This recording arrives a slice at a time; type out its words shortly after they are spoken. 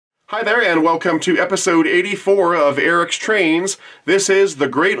Hi there, and welcome to episode 84 of Eric's Trains. This is the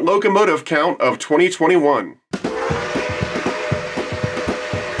Great Locomotive Count of 2021.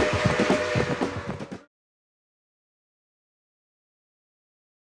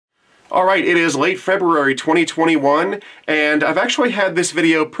 Alright, it is late February 2021, and I've actually had this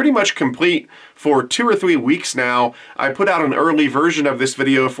video pretty much complete for 2 or 3 weeks now. I put out an early version of this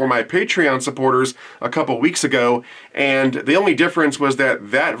video for my Patreon supporters a couple weeks ago, and the only difference was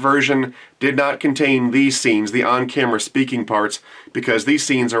that that version did not contain these scenes, the on-camera speaking parts, because these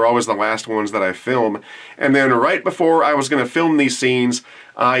scenes are always the last ones that I film. And then right before I was going to film these scenes,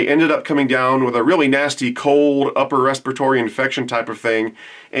 I ended up coming down with a really nasty cold, upper respiratory infection type of thing,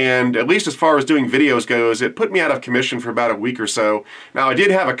 and at least as far as doing videos goes, it put me out of commission for about a week or so. Now, I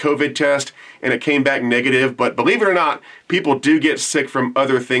did have a COVID test, and it came back negative, but believe it or not, people do get sick from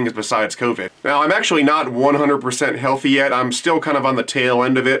other things besides COVID. Now, I'm actually not 100% healthy yet. I'm still kind of on the tail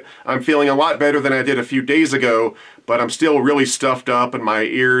end of it. I'm feeling a lot better than I did a few days ago, but I'm still really stuffed up and my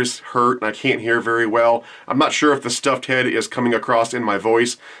ears hurt and I can't hear very well. I'm not sure if the stuffed head is coming across in my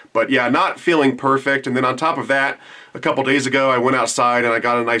voice, but yeah, not feeling perfect. And then on top of that, a couple days ago I went outside and I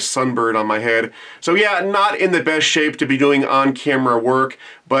got a nice sunburn on my head. So yeah, not in the best shape to be doing on-camera work,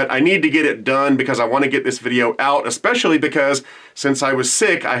 but I need to get it done because I want to get this video out, especially because since I was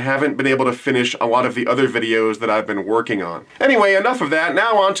sick, I haven't been able to finish a lot of the other videos that I've been working on. Anyway, enough of that.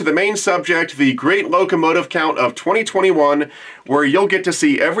 Now on to the main subject, the Great Locomotive Count of 2021, where you'll get to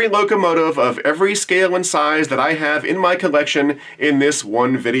see every locomotive of every scale and size that I have in my collection in this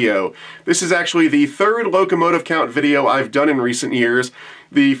one video. This is actually the third locomotive count video I've done in recent years.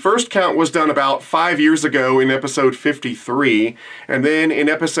 The first count was done about 5 years ago in episode 53, and then in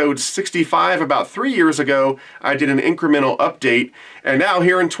episode 65, about 3 years ago, I did an incremental update, and now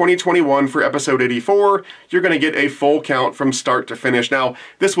here in 2021 for episode 84, you're going to get a full count from start to finish. Now,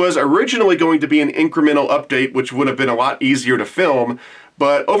 this was originally going to be an incremental update, which would have been a lot easier to film,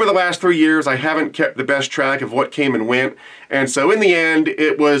 but over the last 3 years, I haven't kept the best track of what came and went, and so in the end,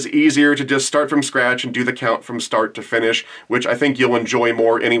 it was easier to just start from scratch and do the count from start to finish, which I think you'll enjoy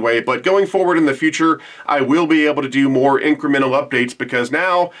more anyway. But going forward in the future, I will be able to do more incremental updates because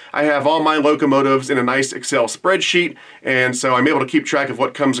now I have all my locomotives in a nice Excel spreadsheet, and so I'm able to keep track of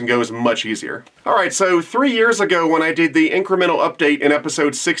what comes and goes much easier. Alright, so 3 years ago when I did the incremental update in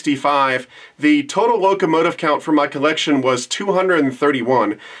episode 65, the total locomotive count for my collection was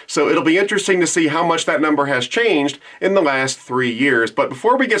 231. So it'll be interesting to see how much that number has changed in the last 3 years. But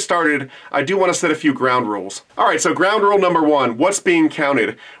before we get started, I do want to set a few ground rules. Alright, so ground rule number 1, what's being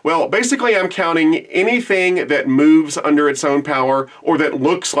counted? Well, basically I'm counting anything that moves under its own power or that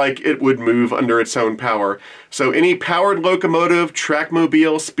looks like it would move under its own power. So any powered locomotive,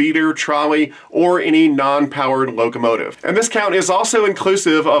 trackmobile, speeder, trolley, or any non-powered locomotive. And this count is also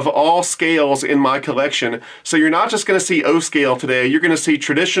inclusive of all scales in my collection. So you're not just going to see O scale today, you're going to see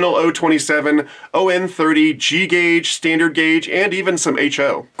traditional O27, ON30, G gauge, standard gauge, and even some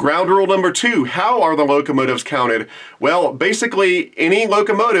HO. Ground rule number 2, how are the locomotives counted? Well, basically any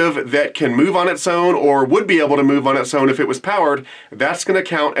locomotive that can move on its own or would be able to move on its own if it was powered, that's going to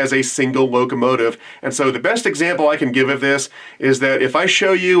count as a single locomotive. And so the best example I can give of this is that if I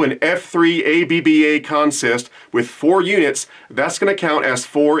show you an F3 ABBA consist with 4 units, that's going to count as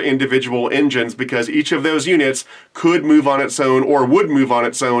 4 individual engines because each of those units could move on its own or would move on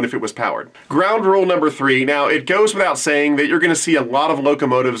its own if it was powered. Ground rule number 3, now it goes without saying that you're going to see a lot of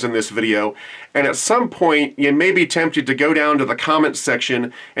locomotives in this video, and at some point you may be tempted to go down to the comments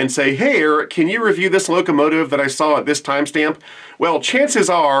section and say, hey Eric, can you review this locomotive that I saw at this timestamp? Well, chances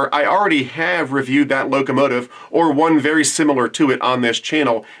are I already have reviewed that locomotive or one very similar to it on this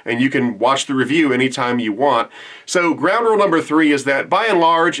channel, and you can watch the review anytime you want. So ground rule number 3 is that by and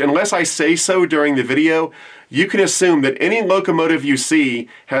large, unless I say so during the video, you can assume that any locomotive you see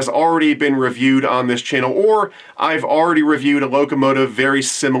has already been reviewed on this channel, or I've already reviewed a locomotive very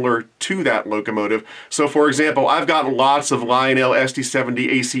similar to that locomotive. So for example, I've got lots of Lionel SD70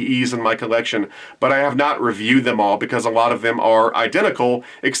 ACEs in my collection, but I have not reviewed them all because a lot of them are identical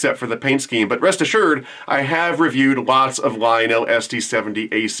except for the paint scheme. But rest assured, I have reviewed lots of Lionel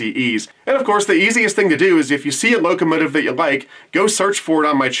SD70 ACEs. And of course, the easiest thing to do is if you see a locomotive that you like, go search for it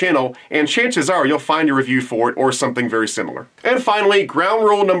on my channel, and chances are you'll find a review for it or something very similar. And finally, ground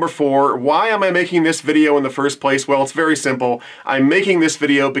rule number 4, why am I making this video in the first place? Well, it's very simple. I'm making this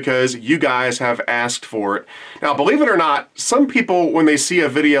video because you guys have asked for it. Now, believe it or not, some people, when they see a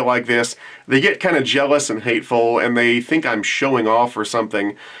video like this, they get kind of jealous and hateful and they think I'm showing off or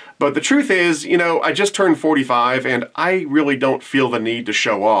something. But the truth is, you know, I just turned 45 and I really don't feel the need to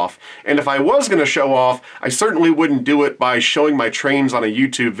show off. And if I was going to show off, I certainly wouldn't do it by showing my trains on a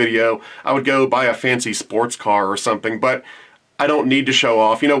YouTube video. I would go buy a fancy sports car or something, but I don't need to show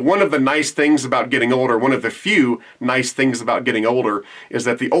off. You know, one of the nice things about getting older, one of the few nice things about getting older, is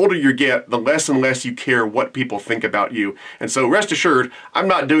that the older you get, the less and less you care what people think about you. And so rest assured, I'm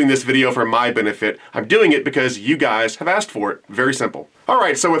not doing this video for my benefit. I'm doing it because you guys have asked for it. Very simple. All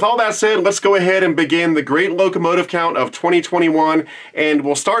right, so with all that said, let's go ahead and begin the great locomotive count of 2021, and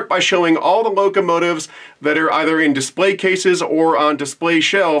we'll start by showing all the locomotives that are either in display cases or on display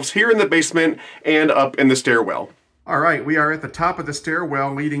shelves here in the basement and up in the stairwell. All right, we are at the top of the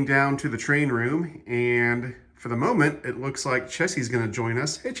stairwell leading down to the train room, and for the moment, it looks like Chessie's going to join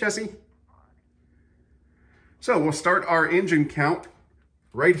us. Hey, Chessie. So we'll start our engine count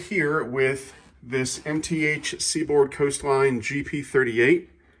right here with this MTH Seaboard Coastline GP38.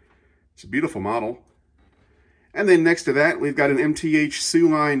 It's a beautiful model. And then next to that, we've got an MTH Soo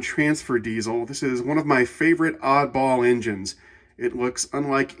Line Transfer Diesel. This is one of my favorite oddball engines. It looks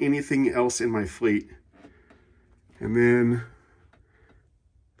unlike anything else in my fleet. And then,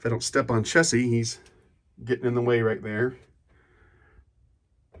 if I don't step on Chessie, he's getting in the way right there.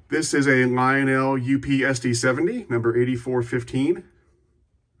 This is a Lionel UP SD70, number 8415.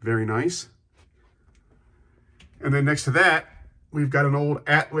 Very nice. And then next to that, we've got an old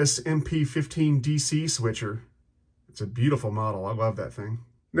Atlas MP15 DC switcher. It's a beautiful model. I love that thing.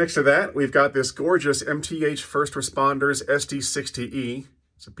 Next to that, we've got this gorgeous MTH First Responders SD60E.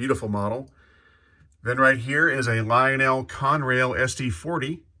 It's a beautiful model. Then right here is a Lionel Conrail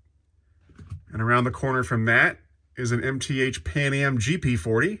SD40. And around the corner from that is an MTH Pan Am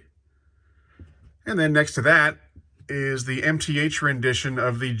GP40. And then next to that is the MTH rendition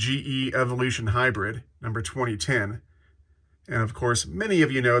of the GE Evolution Hybrid, number 2010. And of course, many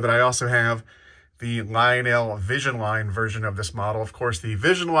of you know that I also have the Lionel Vision Line version of this model. Of course, the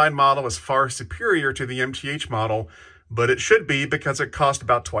Vision Line model is far superior to the MTH model, but it should be because it cost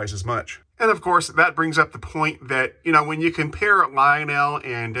about twice as much. And of course, that brings up the point that, you know, when you compare Lionel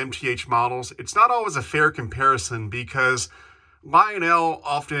and MTH models, it's not always a fair comparison because Lionel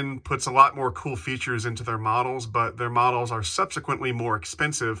often puts a lot more cool features into their models, but their models are subsequently more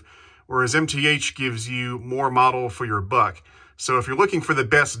expensive, whereas MTH gives you more model for your buck. So if you're looking for the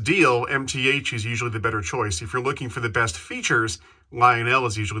best deal, MTH is usually the better choice. If you're looking for the best features, Lionel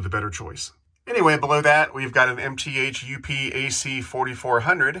is usually the better choice. Anyway, below that, we've got an MTH UP AC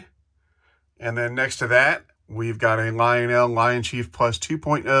 4400. And then next to that, we've got a Lionel Lion Chief Plus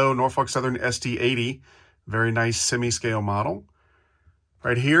 2.0 Norfolk Southern SD80. Very nice semi-scale model.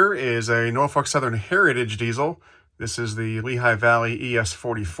 Right here is a Norfolk Southern Heritage diesel. This is the Lehigh Valley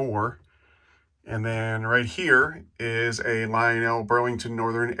ES44. And then right here is a Lionel Burlington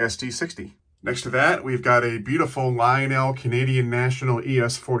Northern SD60. Next to that, we've got a beautiful Lionel Canadian National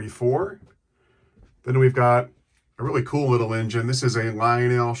ES44. Then we've got a really cool little engine. This is a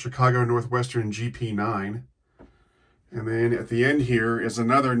Lionel Chicago Northwestern GP9. And then at the end here is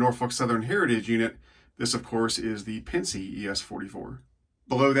another Norfolk Southern Heritage unit. This, of course, is the Pennsy ES44.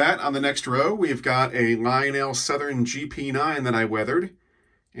 Below that, on the next row, we've got a Lionel Southern GP9 that I weathered.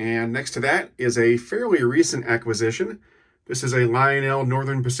 And next to that is a fairly recent acquisition. This is a Lionel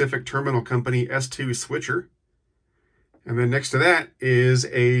Northern Pacific Terminal Company S2 switcher. And then next to that is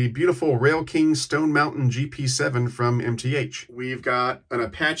a beautiful Rail King Stone Mountain GP7 from MTH. We've got an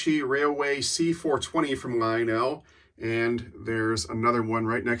Apache Railway C420 from Lionel, and there's another one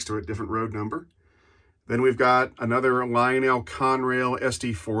right next to it, different road number. Then we've got another Lionel Conrail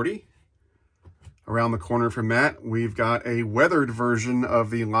SD40. Around the corner from that, we've got a weathered version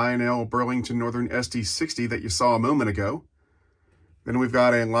of the Lionel Burlington Northern SD60 that you saw a moment ago. Then we've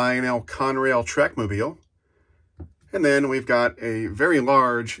got a Lionel Conrail Trackmobile. And then we've got a very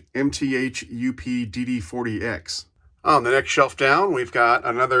large MTH UP DD40X. On the next shelf down, we've got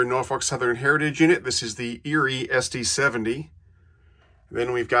another Norfolk Southern Heritage unit. This is the Erie SD70.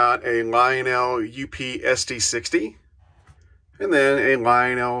 Then we've got a Lionel UP SD60. And then a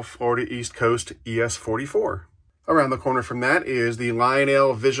Lionel Florida East Coast ES44. Around the corner from that is the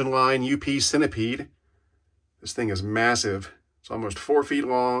Lionel Vision Line UP Centipede. This thing is massive. It's almost 4 feet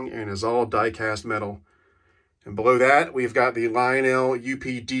long and is all die-cast metal. And below that, we've got the Lionel UP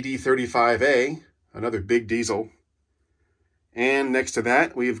DD35A, another big diesel. And next to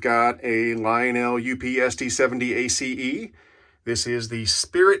that, we've got a Lionel UP SD70 ACE. This is the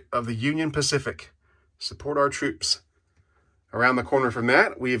Spirit of the Union Pacific. Support our troops. Around the corner from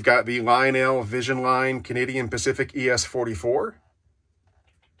that, we've got the Lionel Vision Line Canadian Pacific ES44.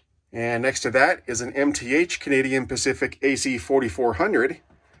 And next to that is an MTH Canadian Pacific AC 4400.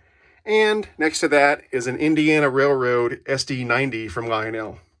 And next to that is an Indiana Railroad SD90 from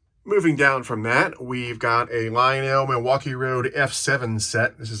Lionel. Moving down from that, we've got a Lionel Milwaukee Road F7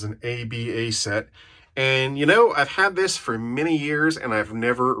 set. This is an ABA set. And you know, I've had this for many years and I've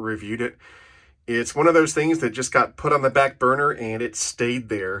never reviewed it. It's one of those things that just got put on the back burner and it stayed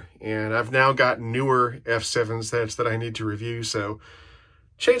there. And I've now got newer F7 sets that I need to review, so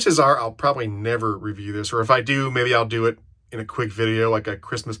chances are I'll probably never review this. Or if I do, maybe I'll do it in a quick video, like a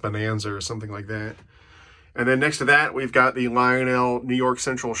Christmas bonanza or something like that. And then next to that, we've got the Lionel New York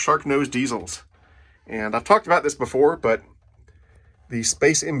Central Shark Nose Diesels. And I've talked about this before, but the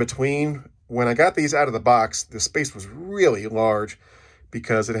space in between, when I got these out of the box, the space was really large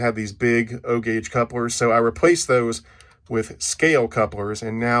because it had these big O-gauge couplers. So I replaced those with scale couplers,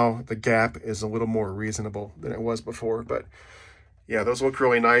 and now the gap is a little more reasonable than it was before. But yeah, those look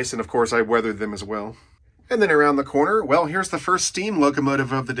really nice, and of course I weathered them as well. And then around the corner, well, here's the first steam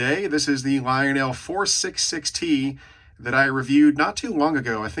locomotive of the day. This is the Lionel 466T that I reviewed not too long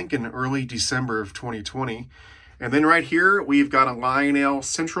ago, I think in early December of 2020. And then right here, we've got a Lionel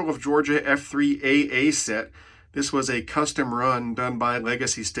Central of Georgia F3AA set. This was a custom run done by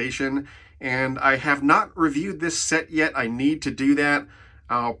Legacy Station, and I have not reviewed this set yet. I need to do that.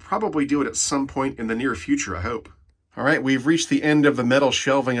 I'll probably do it at some point in the near future, I hope. All right, we've reached the end of the metal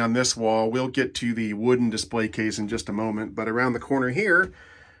shelving on this wall. We'll get to the wooden display case in just a moment, but around the corner here,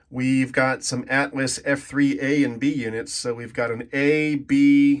 we've got some Atlas F3A and B units. So we've got an A,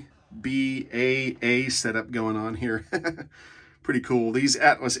 B, B, A setup going on here. Pretty cool. These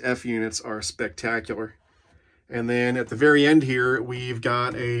Atlas F units are spectacular. And then at the very end here, we've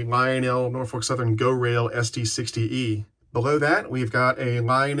got a Lionel Norfolk Southern Go Rail SD60E. Below that, we've got a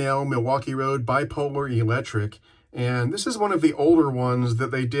Lionel Milwaukee Road Bipolar Electric. And this is one of the older ones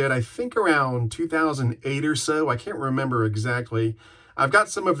that they did, I think around 2008 or so. I can't remember exactly. I've got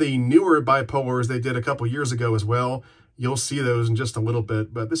some of the newer bipolars they did a couple years ago as well. You'll see those in just a little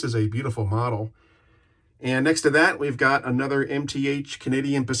bit, but this is a beautiful model. And next to that, we've got another MTH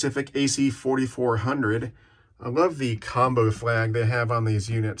Canadian Pacific AC 4400. I love the combo flag they have on these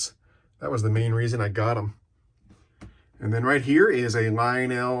units. That was the main reason I got them. And then right here is a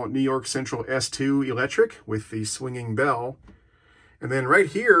Lionel New York Central S2 Electric with the swinging bell. And then right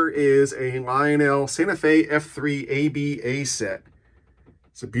here is a Lionel Santa Fe F3 ABA set.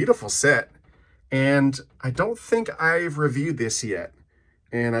 It's a beautiful set, and I don't think I've reviewed this yet.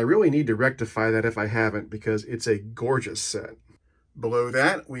 And I really need to rectify that if I haven't, because it's a gorgeous set. Below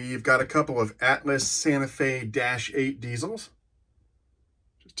that, we've got a couple of Atlas Santa Fe -8 diesels.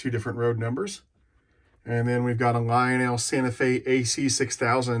 Just two different road numbers. And then we've got a Lionel Santa Fe AC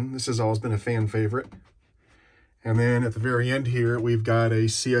 6000. This has always been a fan favorite. And then at the very end here, we've got a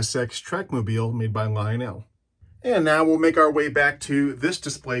CSX Trackmobile made by Lionel. And now we'll make our way back to this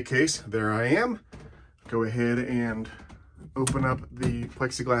display case. There I am. Go ahead and open up the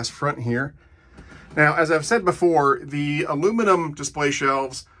plexiglass front here. Now, as I've said before, the aluminum display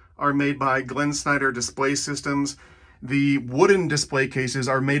shelves are made by Glenn Snyder Display Systems. The wooden display cases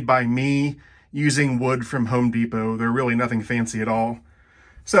are made by me using wood from Home Depot. They're really nothing fancy at all.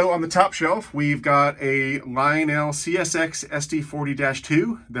 So on the top shelf, we've got a Lionel CSX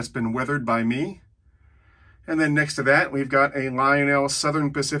SD40-2 that's been weathered by me. And then next to that, we've got a Lionel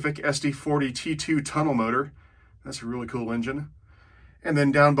Southern Pacific SD40 T2 tunnel motor. That's a really cool engine. And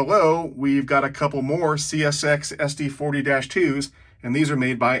then down below, we've got a couple more CSX SD40-2s, and these are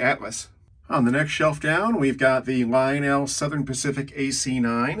made by Atlas. On the next shelf down, we've got the Lionel Southern Pacific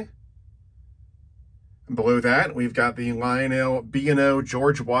AC9. And below that, we've got the Lionel B&O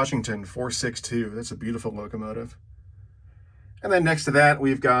George Washington 462. That's a beautiful locomotive. And then next to that,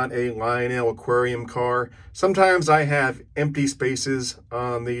 we've got a Lionel aquarium car. Sometimes I have empty spaces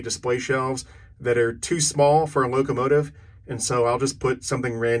on the display shelves that are too small for a locomotive, and so I'll just put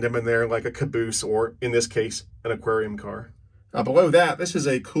something random in there like a caboose, or in this case, an aquarium car. Now below that, this is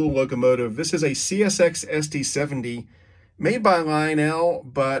a cool locomotive. This is a CSX SD70 made by Lionel,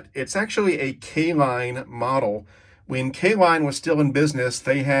 but it's actually a K-Line model. When K-Line was still in business,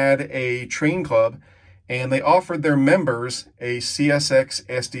 they had a train club, and they offered their members a CSX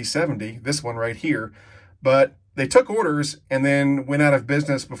SD70, this one right here, but they took orders and then went out of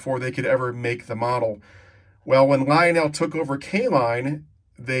business before they could ever make the model. Well, when Lionel took over K-Line,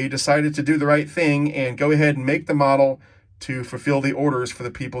 they decided to do the right thing and go ahead and make the model to fulfill the orders for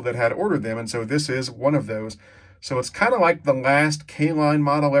the people that had ordered them, and so this is one of those. So it's kind of like the last K-Line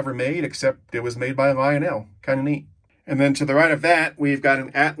model ever made, except it was made by Lionel. Kind of neat. And then to the right of that, we've got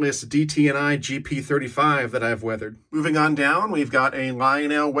an Atlas DT&I GP35 that I've weathered. Moving on down, we've got a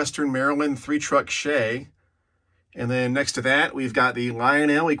Lionel Western Maryland 3-truck Shay. And then next to that, we've got the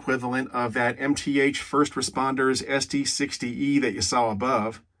Lionel equivalent of that MTH First Responders SD60E that you saw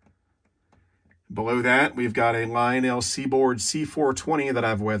above. Below that, we've got a Lionel Seaboard C420 that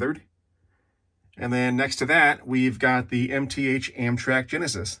I've weathered. And then next to that, we've got the MTH Amtrak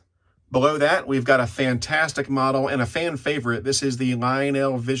Genesis. Below that, we've got a fantastic model and a fan favorite. This is the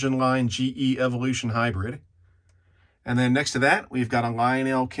Lionel Vision Line GE Evolution Hybrid. And then next to that, we've got a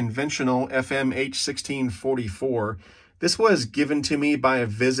Lionel Conventional FMH1644. This was given to me by a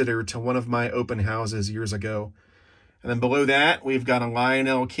visitor to one of my open houses years ago. And then below that, we've got a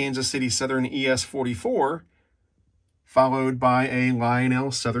Lionel Kansas City Southern ES44, followed by a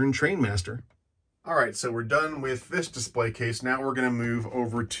Lionel Southern Trainmaster. All right, so we're done with this display case. Now we're going to move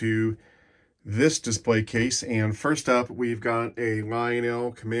over to this display case. And first up, we've got a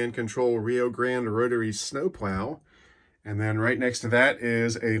Lionel Command Control Rio Grande Rotary Snowplow. And then right next to that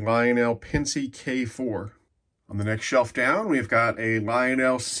is a Lionel Pincy K4. On the next shelf down, we've got a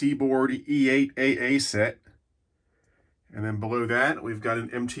Lionel Seaboard E8 AA set. And then below that, we've got an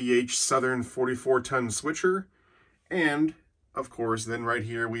MTH Southern 44-ton switcher. And of course, then right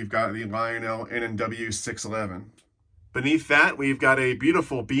here, we've got the Lionel N&W 611. Beneath that, we've got a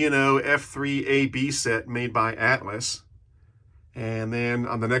beautiful B&O F3AB set made by Atlas. And then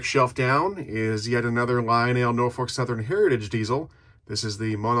on the next shelf down is yet another Lionel Norfolk Southern Heritage diesel. This is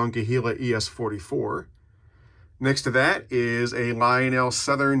the Monongahela ES44. Next to that is a Lionel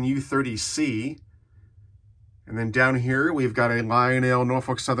Southern U30C. And then down here, we've got a Lionel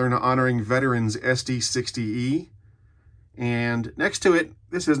Norfolk Southern Honoring Veterans SD60E. And next to it,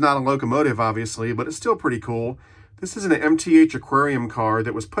 this is not a locomotive, obviously, but it's still pretty cool. This is an MTH aquarium car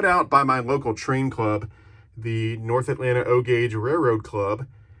that was put out by my local train club, the North Atlanta O-Gauge Railroad Club.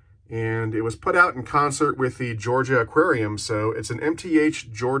 And it was put out in concert with the Georgia Aquarium, so it's an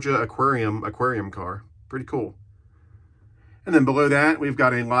MTH Georgia aquarium car. Pretty cool. And then below that, we've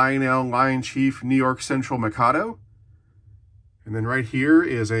got a Lionel Lion Chief New York Central Mikado. And then right here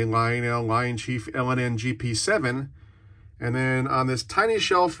is a Lionel Lion Chief LNN GP7. And then on this tiny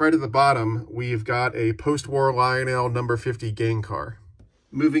shelf right at the bottom, we've got a post-war Lionel number 50 gang car.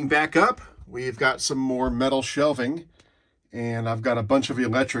 Moving back up, we've got some more metal shelving, and I've got a bunch of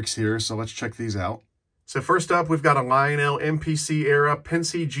electrics here, so let's check these out. So first up, we've got a Lionel MPC era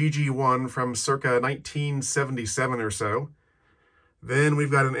Pincy GG1 from circa 1977 or so. Then we've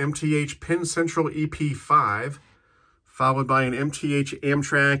got an MTH Penn Central EP5, followed by an MTH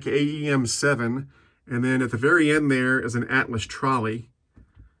Amtrak AEM7, and then at the very end there is an Atlas trolley.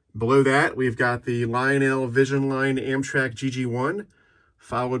 Below that, we've got the Lionel Vision Line Amtrak GG1,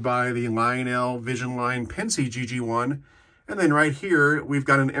 followed by the Lionel Vision Line Pincy GG1. And then right here, we've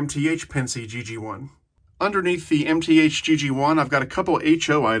got an MTH Pincy GG1. Underneath the MTH GG1, I've got a couple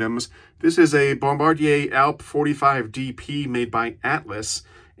HO items. This is a Bombardier Alp 45DP made by Atlas,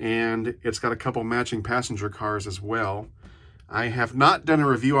 and it's got a couple matching passenger cars as well. I have not done a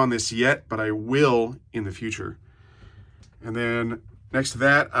review on this yet, but I will in the future. And then next to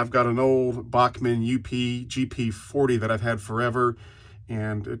that, I've got an old Bachmann UP GP40 that I've had forever,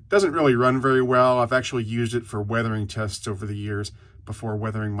 and it doesn't really run very well. I've actually used it for weathering tests over the years before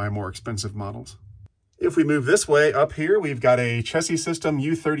weathering my more expensive models. If we move this way, up here, we've got a chassis system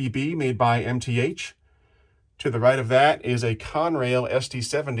U30B made by MTH. To the right of that is a Conrail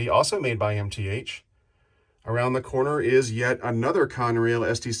SD70, also made by MTH. Around the corner is yet another Conrail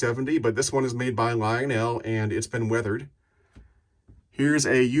SD70, but this one is made by Lionel, and it's been weathered. Here's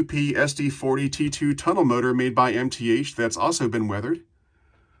a UP SD40 T2 tunnel motor made by MTH that's also been weathered.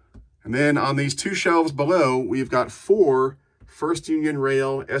 And then on these two shelves below, we've got four First Union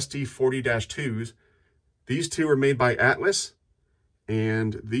Rail SD40-2s. These two are made by Atlas,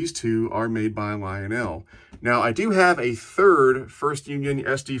 and these two are made by Lionel. Now, I do have a third First Union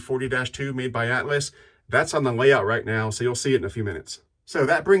SD40-2 made by Atlas. That's on the layout right now, so you'll see it in a few minutes. So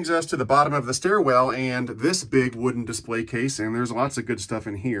that brings us to the bottom of the stairwell and this big wooden display case, and there's lots of good stuff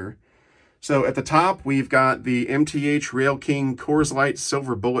in here. So at the top, we've got the MTH Rail King Coors Light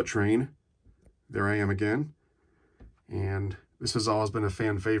Silver Bullet Train. There I am again. And this has always been a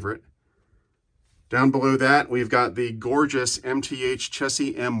fan favorite. Down below that, we've got the gorgeous MTH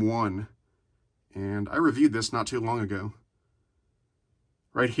Chessie M1. And I reviewed this not too long ago.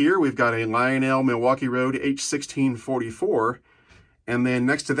 Right here, we've got a Lionel Milwaukee Road H1644. And then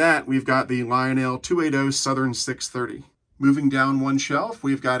next to that, we've got the Lionel 280 Southern 630. Moving down one shelf,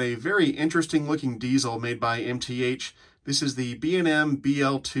 we've got a very interesting looking diesel made by MTH. This is the B&M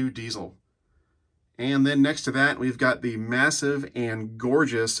BL2 diesel. And then next to that, we've got the massive and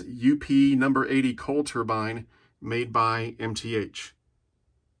gorgeous UP number 80 coal turbine made by MTH.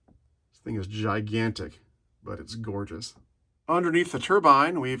 This thing is gigantic. but it's gorgeous. Underneath the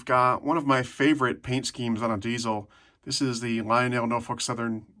turbine, we've got one of my favorite paint schemes on a diesel. This is the Lionel Norfolk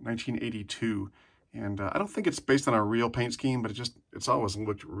Southern 1982. And I don't think it's based on a real paint scheme, but it's always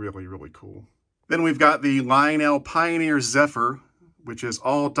looked really, really cool. Then we've got the Lionel Pioneer Zephyr, which is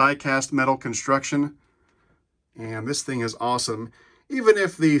all die-cast metal construction. And this thing is awesome, even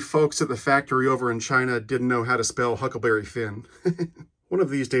if the folks at the factory over in China didn't know how to spell Huckleberry Finn. One of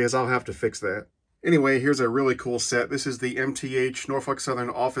these days, I'll have to fix that. Anyway, here's a really cool set. This is the MTH Norfolk Southern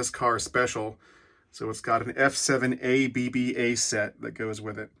Office Car Special. So it's got an F7A BBA set that goes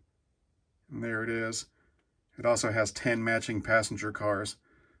with it. And there it is. It also has 10 matching passenger cars.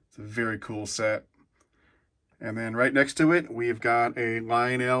 It's a very cool set. And then right next to it, we've got a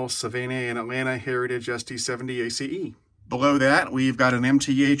Lionel Savannah and Atlanta Heritage ST70 ACE. Below that, we've got an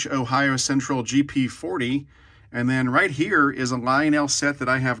MTH Ohio Central GP40. And then right here is a Lionel set that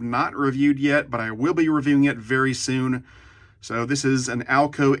I have not reviewed yet, but I will be reviewing it very soon. So this is an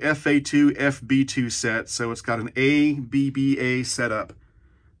Alco FA2 FB2 set. So it's got an ABBA setup.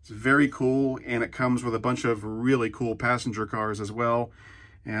 It's very cool, and it comes with a bunch of really cool passenger cars as well.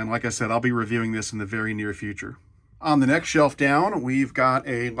 And like I said, I'll be reviewing this in the very near future. On the next shelf down, we've got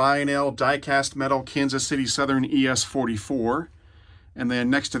a Lionel die-cast metal Kansas City Southern ES44. And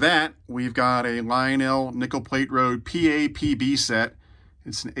then next to that, we've got a Lionel Nickel Plate Road PAPB set.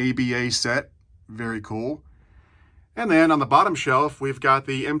 It's an ABA set. Very cool. And then on the bottom shelf, we've got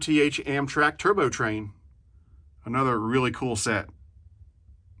the MTH Amtrak Turbo Train. Another really cool set.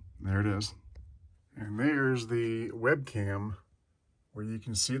 There it is. And there's the webcam where you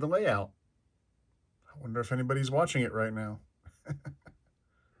can see the layout. I wonder if anybody's watching it right now.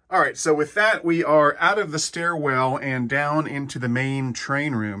 All right, so with that, we are out of the stairwell and down into the main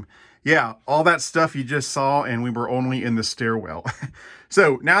train room. Yeah, all that stuff you just saw, and we were only in the stairwell.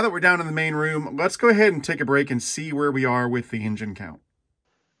 So now that we're down in the main room, let's go ahead and take a break and see where we are with the engine count.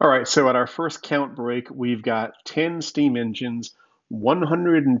 All right, so at our first count break, we've got 10 steam engines,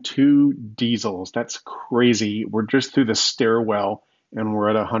 102 diesels. That's crazy. We're just through the stairwell, and we're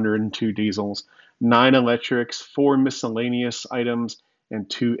at 102 diesels. 9 electrics, 4 miscellaneous items, and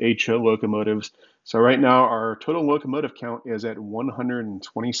 2 HO locomotives. So right now our total locomotive count is at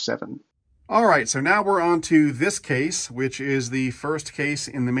 127. All right, so now we're on to this case, which is the first case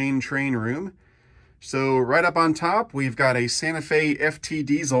in the main train room. So right up on top, we've got a Santa Fe FT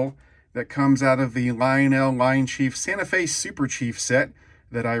diesel that comes out of the Lionel Line Chief Santa Fe Super Chief set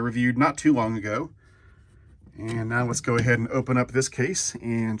that I reviewed not too long ago. And now let's go ahead and open up this case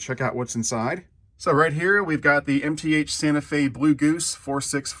and check out what's inside. So right here, we've got the MTH Santa Fe Blue Goose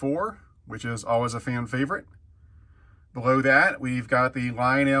 464, which is always a fan favorite. Below that, we've got the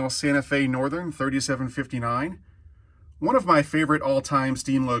Lionel Santa Fe Northern 3759, one of my favorite all-time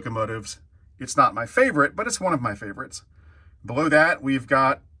steam locomotives. It's not my favorite, but it's one of my favorites. Below that, we've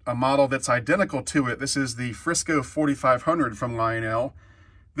got a model that's identical to it. This is the Frisco 4500 from Lionel.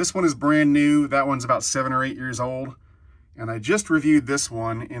 This one is brand new. That one's about 7 or 8 years old. And I just reviewed this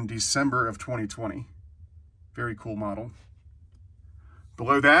one in December of 2020. Very cool model.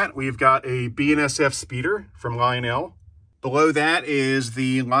 Below that, we've got a BNSF Speeder from Lionel. Below that is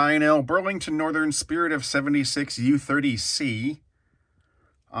the Lionel Burlington Northern Spirit of 76 U30C.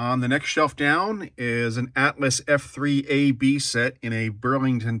 On the next shelf down is an Atlas F3AB set in a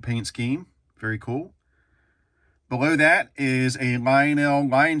Burlington paint scheme. Very cool. Below that is a Lionel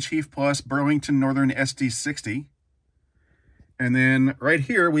Lion Chief Plus Burlington Northern SD60. And then right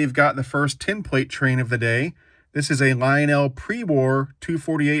here, we've got the first tin plate train of the day. This is a Lionel pre-war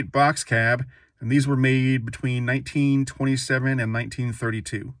 248 box cab, and these were made between 1927 and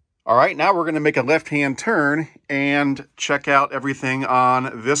 1932. All right, now we're going to make a left-hand turn and check out everything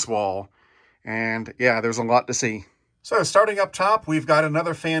on this wall. And yeah, there's a lot to see. So starting up top, we've got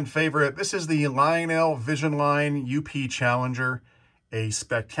another fan favorite. This is the Lionel Vision Line UP Challenger, a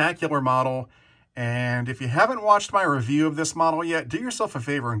spectacular model. And if you haven't watched my review of this model yet, do yourself a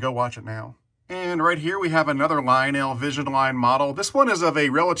favor and go watch it now. And right here we have another Lionel Vision Line model. This one is of a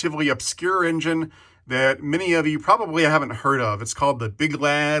relatively obscure engine that many of you probably haven't heard of. It's called the Big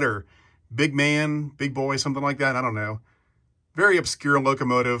Lad or Big Man, Big Boy, something like that. I don't know. Very obscure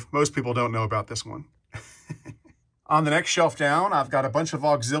locomotive. Most people don't know about this one. On the next shelf down, I've got a bunch of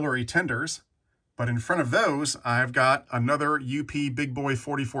auxiliary tenders. But in front of those, I've got another UP Big Boy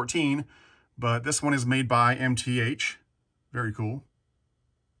 4014. But this one is made by MTH. Very cool.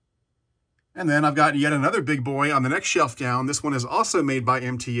 And then I've got yet another big boy on the next shelf down. This one is also made by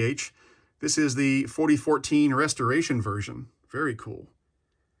MTH. This is the 4014 restoration version. Very cool.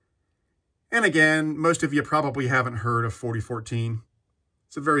 And again, most of you probably haven't heard of 4014.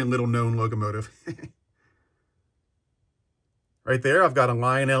 It's a very little known locomotive. Right there, I've got a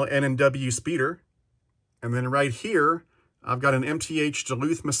Lionel N&W Speeder. And then right here, I've got an MTH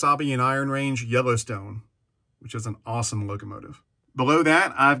Duluth, Mesabi, and Iron Range Yellowstone, which is an awesome locomotive. Below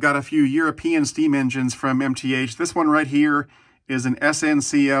that, I've got a few European steam engines from MTH. This one right here is an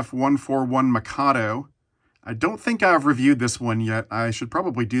SNCF 141 Mikado. I don't think I've reviewed this one yet. I should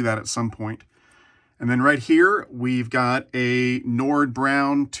probably do that at some point. And then right here, we've got a Nord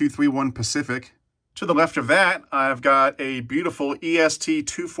Brown 231 Pacific. To the left of that, I've got a beautiful EST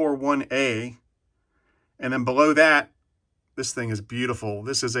 241A. And then below that, this thing is beautiful.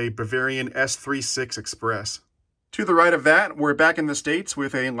 This is a Bavarian S36 Express. To the right of that, we're back in the States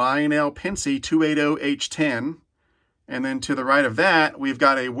with a Lionel Pennsy 280H10. And then to the right of that, we've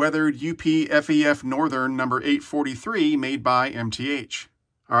got a weathered UP FEF Northern number 843 made by MTH.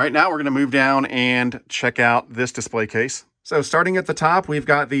 All right, now we're going to move down and check out this display case. So starting at the top, we've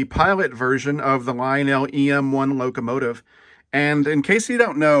got the pilot version of the Lionel EM1 locomotive. And in case you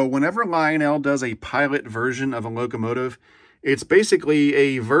don't know, whenever Lionel does a pilot version of a locomotive, it's basically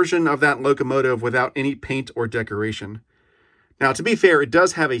a version of that locomotive without any paint or decoration. Now, to be fair, it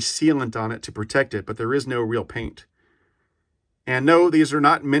does have a sealant on it to protect it, but there is no real paint. And no, these are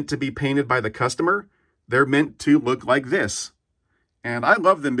not meant to be painted by the customer. They're meant to look like this. And I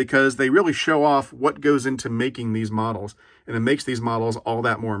love them because they really show off what goes into making these models, and it makes these models all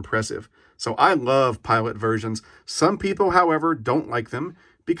that more impressive. So I love pilot versions. Some people, however, don't like them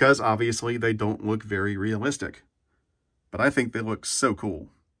because obviously they don't look very realistic. But I think they look so cool.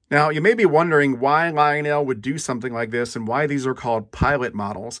 Now, you may be wondering why Lionel would do something like this and why these are called pilot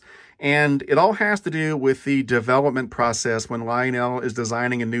models. And it all has to do with the development process when Lionel is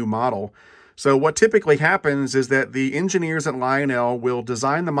designing a new model. So what typically happens is that the engineers at Lionel will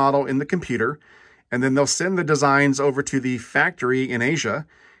design the model in the computer, and then they'll send the designs over to the factory in Asia,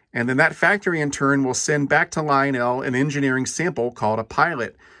 and then that factory in turn will send back to Lionel an engineering sample called a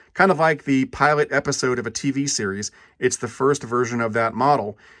pilot, kind of like the pilot episode of a TV series. It's the first version of that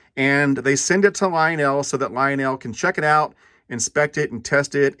model, and they send it to Lionel so that Lionel can check it out, inspect it, and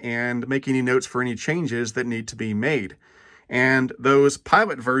test it, and make any notes for any changes that need to be made. And those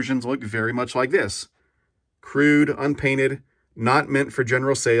pilot versions look very much like this. Crude, unpainted, not meant for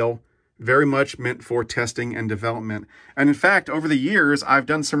general sale, very much meant for testing and development. And in fact, over the years, I've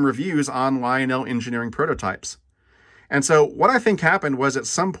done some reviews on Lionel engineering prototypes. And so what I think happened was at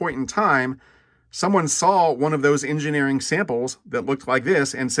some point in time, someone saw one of those engineering samples that looked like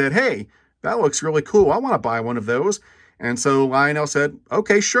this and said, hey, that looks really cool. I want to buy one of those. And so Lionel said,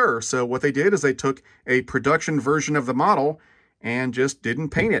 okay, sure. So what they did is they took a production version of the model and just didn't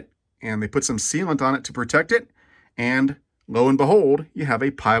paint it. And they put some sealant on it to protect it. And lo and behold, you have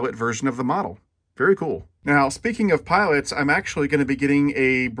a pilot version of the model. Very cool. Now, speaking of pilots, I'm actually going to be getting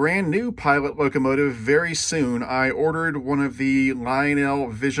a brand new pilot locomotive very soon. I ordered one of the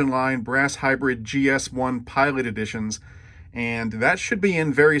Lionel Vision Line Brass Hybrid GS1 Pilot Editions, and that should be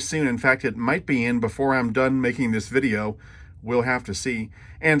in very soon. In fact, it might be in before I'm done making this video. We'll have to see.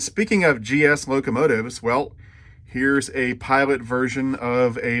 And speaking of GS locomotives, well, here's a pilot version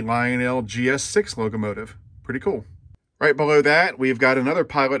of a Lionel GS6 locomotive. Pretty cool. Right below that, we've got another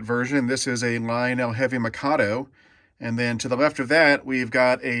pilot version. This is a Lionel Heavy Mikado. And then to the left of that, we've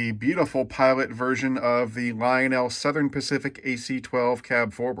got a beautiful pilot version of the Lionel Southern Pacific AC-12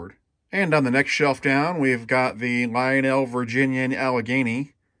 cab forward. And on the next shelf down, we've got the Lionel Virginian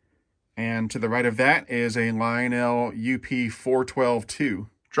Allegheny. And to the right of that is a Lionel UP 412-2.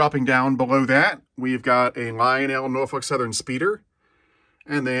 Dropping down below that, we've got a Lionel Norfolk Southern Speeder.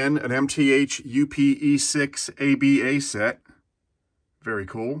 And then an MTH UP E6 ABA set. Very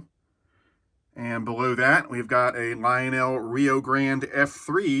cool. And below that, we've got a Lionel Rio Grande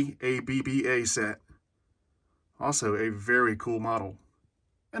F3 ABBA set. Also a very cool model.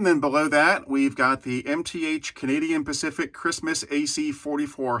 And then below that, we've got the MTH Canadian Pacific Christmas AC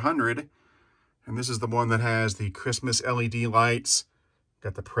 4400. And this is the one that has the Christmas LED lights,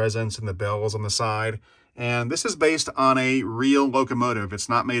 got the presents and the bells on the side. And this is based on a real locomotive. It's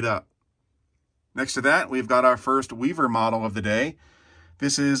not made up. Next to that, we've got our first Weaver model of the day.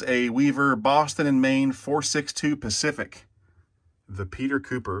 This is a Weaver Boston and Maine 462 Pacific. The Peter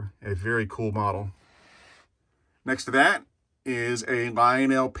Cooper, a very cool model. Next to that is a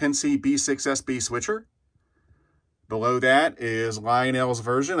Lionel Pennsy B6SB switcher. Below that is Lionel's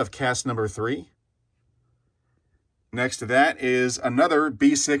version of cast number 3. Next to that is another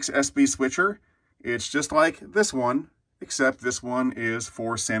B6SB switcher. It's just like this one, except this one is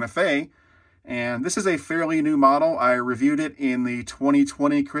for Santa Fe. And this is a fairly new model. I reviewed it in the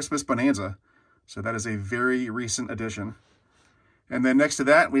 2020 Christmas Bonanza. So that is a very recent addition. And then next to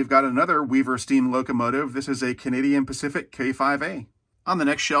that, we've got another Weaver steam locomotive. This is a Canadian Pacific K5A. On the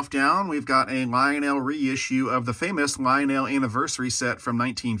next shelf down, we've got a Lionel reissue of the famous Lionel Anniversary set from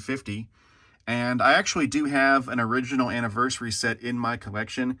 1950. And I actually do have an original anniversary set in my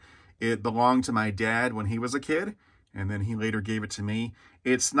collection. It belonged to my dad when he was a kid, and then he later gave it to me.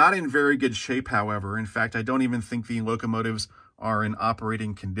 It's not in very good shape, however. In fact, I don't even think the locomotives are in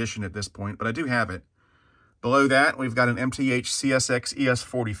operating condition at this point, but I do have it. Below that, we've got an MTH CSX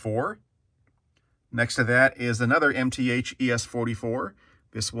ES44. Next to that is another MTH ES44.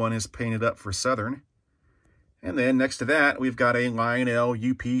 This one is painted up for Southern. And then next to that, we've got a Lionel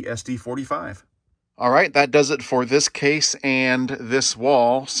UP SD45. All right, that does it for this case and this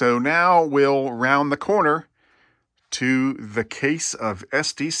wall. So now we'll round the corner to the case of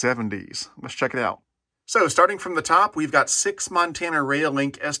SD70s. Let's check it out. So starting from the top, we've got 6 Montana Rail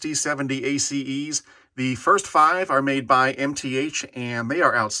Link SD70 ACEs. The first 5 are made by MTH, and they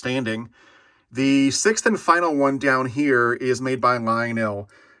are outstanding. The 6th and final one down here is made by Lionel.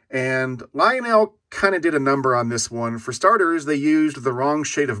 And Lionel kind of did a number on this one. For starters, they used the wrong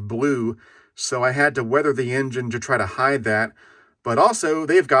shade of blue, so I had to weather the engine to try to hide that. But also,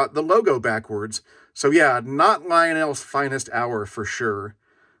 they've got the logo backwards. So yeah, not Lionel's finest hour for sure.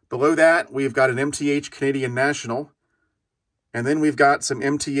 Below that, we've got an MTH Canadian National. And then we've got some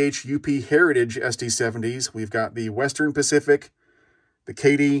MTH UP Heritage SD70s. We've got the Western Pacific, the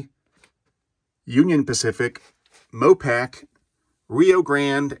Katy, Union Pacific, Mopac, Rio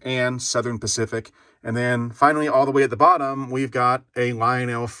Grande, and Southern Pacific. And then finally, all the way at the bottom, we've got a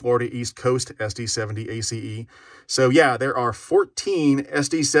Lionel Florida East Coast SD70 ACE. So yeah, there are 14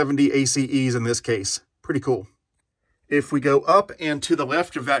 SD70 ACEs in this case. Pretty cool. If we go up and to the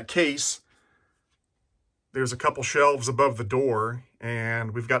left of that case, there's a couple shelves above the door,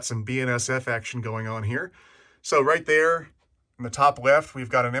 and we've got some BNSF action going on here. So right there in the top left, we've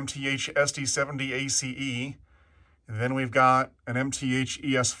got an MTH SD70 ACE. And then we've got an MTH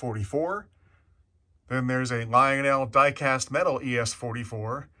ES44. Then there's a Lionel die-cast metal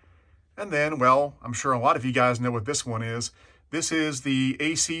ES44. And then, well, I'm sure a lot of you guys know what this one is. This is the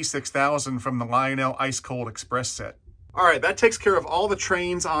AC6000 from the Lionel Ice Cold Express set. All right, that takes care of all the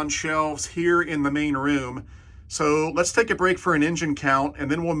trains on shelves here in the main room. So let's take a break for an engine count, and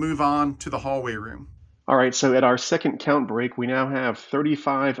then we'll move on to the hallway room. All right, so at our second count break, we now have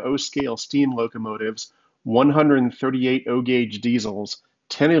 35 O-scale steam locomotives, 138 O-gauge diesels,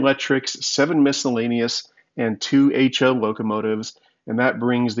 10 electrics, 7 miscellaneous, and 2 HO locomotives, and that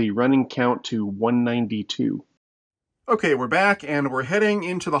brings the running count to 192. Okay, we're back, and we're heading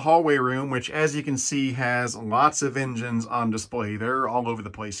into the hallway room, which, as you can see, has lots of engines on display. They're all over the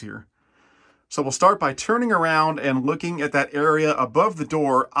place here. So we'll start by turning around and looking at that area above the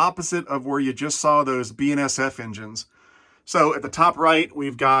door, opposite of where you just saw those BNSF engines. So at the top right,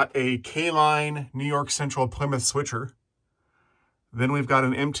 we've got a K-Line New York Central Plymouth switcher. Then we've got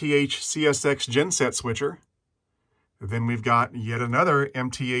an MTH CSX genset switcher. Then we've got yet another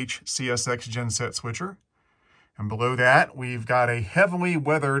MTH CSX genset switcher. And below that, we've got a heavily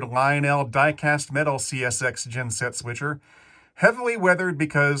weathered Lionel die-cast metal CSX genset switcher. Heavily weathered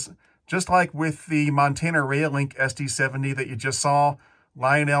because, just like with the Montana Rail Link SD70 that you just saw,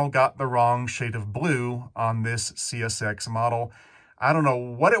 Lionel got the wrong shade of blue on this CSX model. I don't know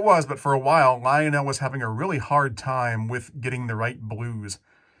what it was, but for a while, Lionel was having a really hard time with getting the right blues.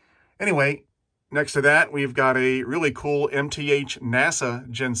 Anyway, next to that, we've got a really cool MTH NASA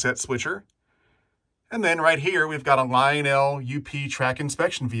genset switcher. And then right here, we've got a Lionel UP track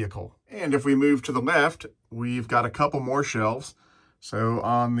inspection vehicle. And if we move to the left, we've got a couple more shelves. So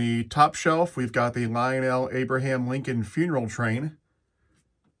on the top shelf, we've got the Lionel Abraham Lincoln funeral train,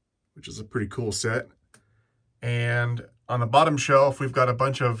 which is a pretty cool set. And on the bottom shelf, we've got a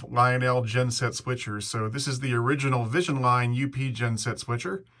bunch of Lionel genset switchers. So this is the original Vision Line UP genset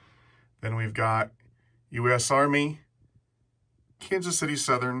switcher. Then we've got US Army, Kansas City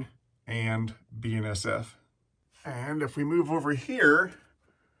Southern, and BNSF. And if we move over here,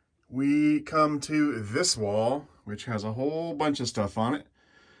 we come to this wall, which has a whole bunch of stuff on it.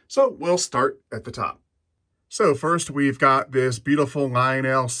 So we'll start at the top. So first we've got this beautiful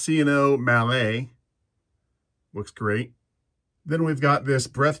Lionel C&O Mallet. Looks great. Then we've got this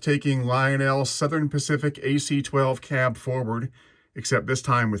breathtaking Lionel Southern Pacific AC12 cab forward, except this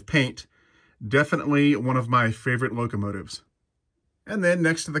time with paint. Definitely one of my favorite locomotives. And then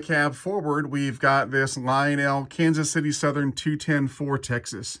next to the cab forward, we've got this Lionel Kansas City Southern 210-4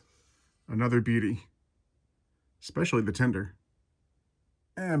 Texas. Another beauty, especially the tender.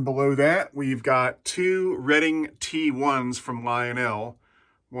 And below that, we've got 2 Reading T1s from Lionel.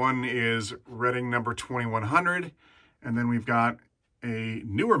 One is Reading number 2100, and then we've got a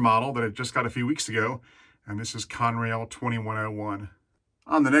newer model that I just got a few weeks ago, and this is Conrail 2101.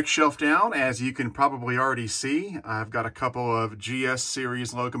 On the next shelf down, as you can probably already see, I've got a couple of GS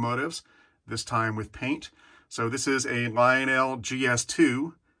series locomotives, this time with paint. So this is a Lionel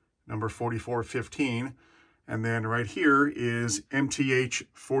GS2, number 4415, and then right here is MTH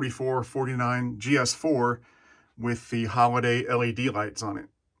 4449 GS4 with the holiday LED lights on it.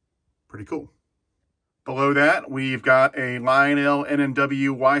 Pretty cool. Below that, we've got a Lionel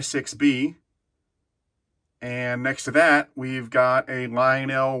N&W Y6B. And next to that, we've got a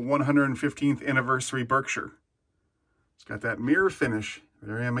Lionel 115th Anniversary Berkshire. It's got that mirror finish.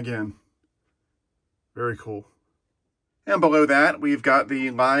 There I am again. Very cool. And below that, we've got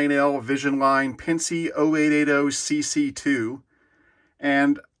the Lionel Vision Line Pincy 0880 CC2.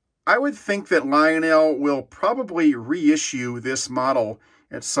 And I would think that Lionel will probably reissue this model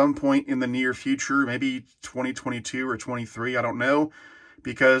at some point in the near future, maybe 2022 or 23, I don't know,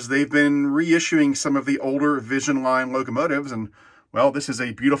 because they've been reissuing some of the older Vision Line locomotives, and, well, this is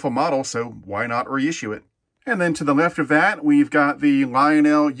a beautiful model, so why not reissue it? And then to the left of that, we've got the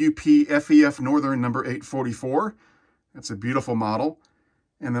Lionel UP FEF Northern number 844. That's a beautiful model.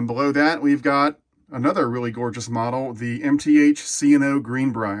 And then below that, we've got another really gorgeous model, the MTH C&O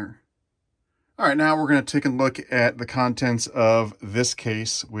Greenbrier. All right, now we're going to take a look at the contents of this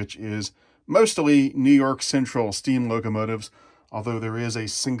case, which is mostly New York Central steam locomotives, although there is a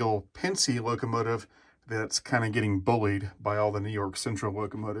single Pincy locomotive that's kind of getting bullied by all the New York Central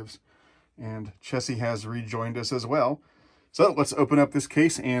locomotives. And Chessie has rejoined us as well. So let's open up this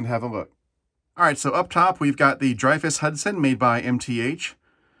case and have a look. All right, so up top, we've got the Dreyfuss Hudson made by MTH.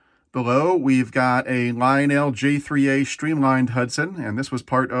 Below, we've got a Lionel J3A Streamlined Hudson, and this was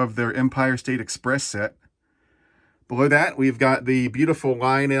part of their Empire State Express set. Below that, we've got the beautiful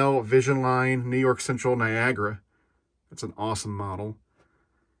Lionel Vision Line New York Central Niagara. That's an awesome model.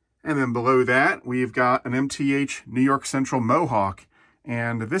 And then below that, we've got an MTH New York Central Mohawk.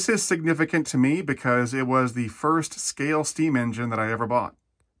 And this is significant to me because it was the first scale steam engine that I ever bought.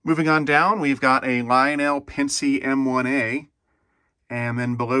 Moving on down, we've got a Lionel Pincy M1A. And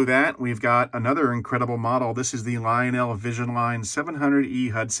then below that, we've got another incredible model. This is the Lionel Vision Line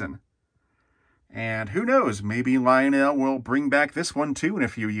 700E Hudson. And who knows, maybe Lionel will bring back this one too in a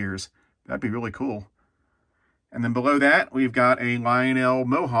few years. That'd be really cool. And then below that, we've got a Lionel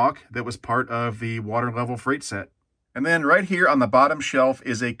Mohawk that was part of the water level freight set. And then right here on the bottom shelf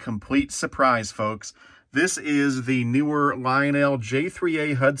is a complete surprise, folks. This is the newer Lionel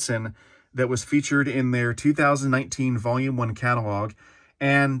J3A Hudson that was featured in their 2019 Volume 1 catalog.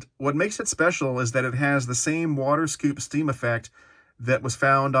 And what makes it special is that it has the same water scoop steam effect that was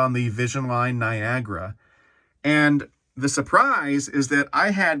found on the Vision Line Niagara. And the surprise is that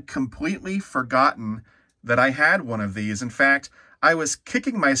I had completely forgotten that I had one of these. In fact, I was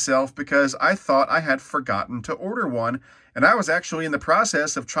kicking myself because I thought I had forgotten to order one, and I was actually in the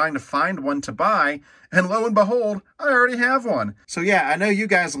process of trying to find one to buy, and lo and behold, I already have one. So yeah, I know you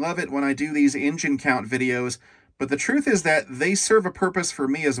guys love it when I do these engine count videos, but the truth is that they serve a purpose for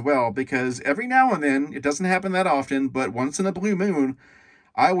me as well, because every now and then, it doesn't happen that often, but once in a blue moon,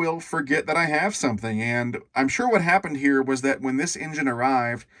 I will forget that I have something. And I'm sure what happened here was that when this engine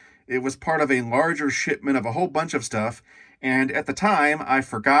arrived, it was part of a larger shipment of a whole bunch of stuff, and at the time, I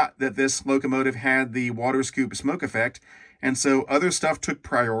forgot that this locomotive had the water scoop smoke effect, and so other stuff took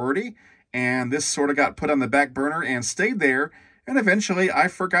priority, and this sort of got put on the back burner and stayed there, and eventually I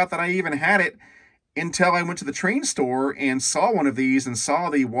forgot that I even had it until I went to the train store and saw one of these and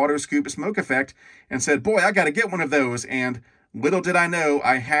saw the water scoop smoke effect and said, boy, I got to get one of those, and little did I know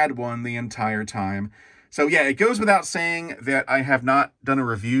I had one the entire time. So yeah, it goes without saying that I have not done a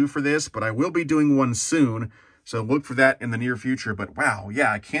review for this, but I will be doing one soon. So look for that in the near future. But wow,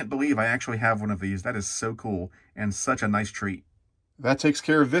 yeah, I can't believe I actually have one of these. That is so cool and such a nice treat. That takes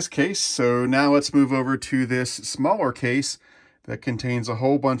care of this case. So now let's move over to this smaller case that contains a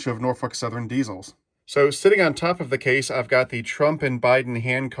whole bunch of Norfolk Southern diesels. So sitting on top of the case, I've got the Trump and Biden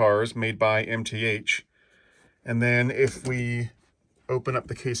hand cars made by MTH. And then if we open up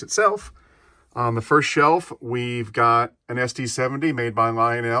the case itself, on the first shelf, we've got an SD70 made by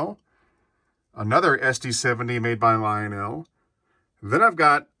Lionel, another SD70 made by Lionel. Then I've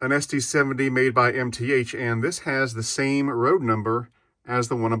got an SD70 made by MTH, and this has the same road number as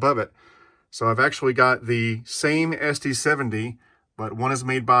the one above it. So I've actually got the same SD70, but one is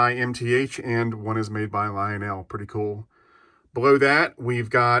made by MTH and one is made by Lionel. Pretty cool. Below that, we've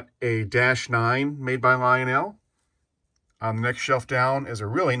got a Dash 9 made by Lionel. On the next shelf down is a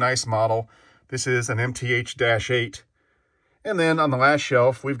really nice model. This is an MTH Dash 8. And then on the last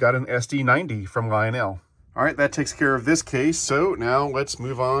shelf, we've got an SD90 from Lionel. All right, that takes care of this case. So now let's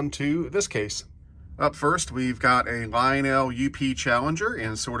move on to this case. Up first, we've got a Lionel UP Challenger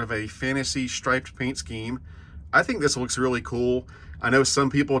in sort of a fantasy striped paint scheme. I think this looks really cool. I know some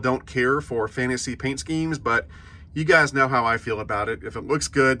people don't care for fantasy paint schemes, but you guys know how I feel about it. If it looks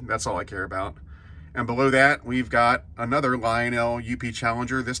good, that's all I care about. And below that, we've got another Lionel UP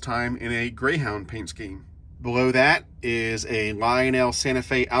Challenger, this time in a Greyhound paint scheme. Below that is a Lionel Santa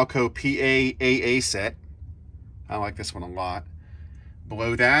Fe Alco PA AA set. I like this one a lot.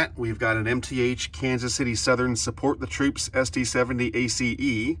 Below that, we've got an MTH Kansas City Southern Support the Troops SD70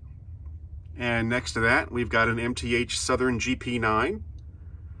 ACE. And next to that, we've got an MTH Southern GP9.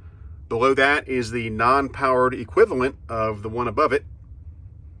 Below that is the non-powered equivalent of the one above it.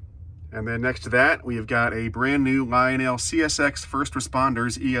 And then next to that, we've got a brand new Lionel CSX First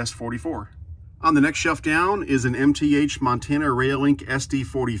Responders ES44. On the next shelf down is an MTH Montana Railink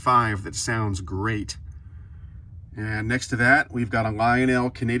SD45 that sounds great. And next to that, we've got a Lionel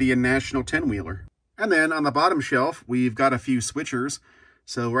Canadian National 10-wheeler. And then on the bottom shelf, we've got a few switchers.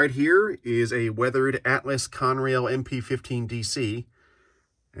 So right here is a weathered Atlas Conrail MP15 DC.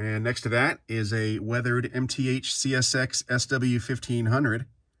 And next to that is a weathered MTH CSX SW1500.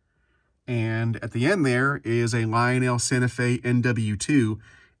 And at the end there is a Lionel Santa Fe NW2.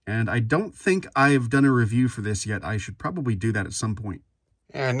 And I don't think I've done a review for this yet. I should probably do that at some point.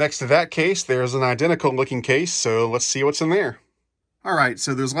 And next to that case, there's an identical looking case, so let's see what's in there. All right,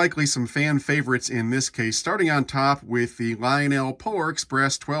 so there's likely some fan favorites in this case, starting on top with the Lionel Polar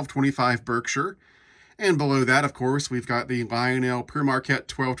Express 1225 Berkshire. And below that, of course, we've got the Lionel Pure Marquette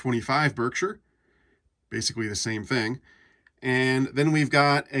 1225 Berkshire. Basically the same thing. And then we've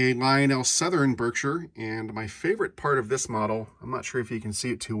got a Lionel Southern Berkshire, and my favorite part of this model, I'm not sure if you can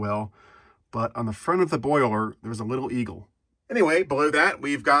see it too well, but on the front of the boiler, there's a little eagle. Anyway, below that,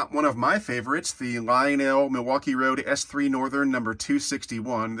 we've got one of my favorites, the Lionel Milwaukee Road S3 Northern number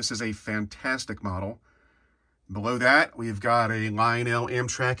 261. This is a fantastic model. Below that, we've got a Lionel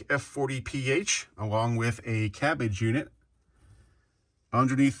Amtrak F40PH, along with a cabbage unit.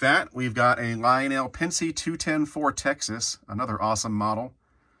 Underneath that, we've got a Lionel Pensy 210-4 Texas, another awesome model.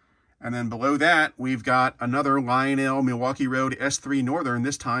 And then below that, we've got another Lionel Milwaukee Road S3 Northern,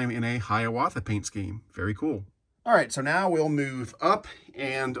 this time in a Hiawatha paint scheme. Very cool. All right, so now we'll move up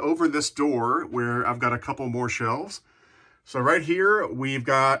and over this door where I've got a couple more shelves. So right here, we've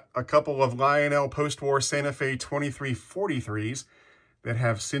got a couple of Lionel post-war Santa Fe 2343s that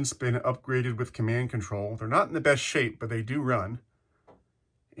have since been upgraded with command control. They're not in the best shape, but they do run.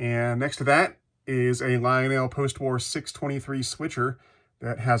 And next to that is a Lionel post-war 623 switcher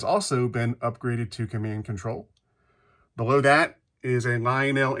that has also been upgraded to command control. Below that is a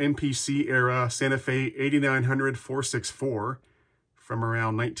Lionel MPC era Santa Fe 8900 464 from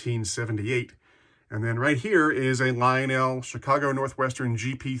around 1978. And then right here is a Lionel Chicago Northwestern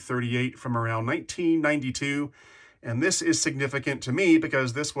GP38 from around 1992. And this is significant to me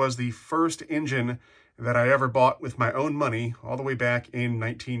because this was the first engine that I ever bought with my own money all the way back in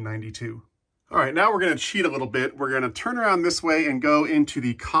 1992. All right, now we're going to cheat a little bit. We're going to turn around this way and go into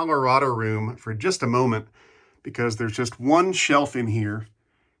the Colorado room for just a moment, because there's just one shelf in here,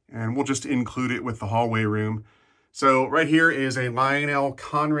 and we'll just include it with the hallway room. So right here is a Lionel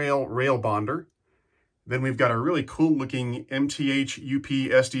Conrail Rail Bonder. Then we've got a really cool looking MTH UP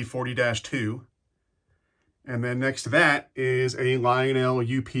SD40-2. And then next to that is a Lionel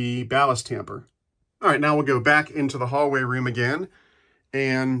UP Ballast Tamper. All right, now we'll go back into the hallway room again.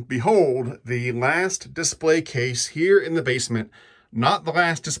 And behold, the last display case here in the basement. Not the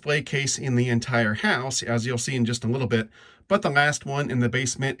last display case in the entire house, as you'll see in just a little bit, but the last one in the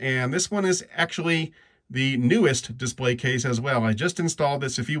basement. And this one is actually the newest display case as well. I just installed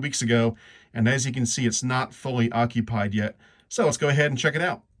this a few weeks ago, and as you can see, it's not fully occupied yet. So let's go ahead and check it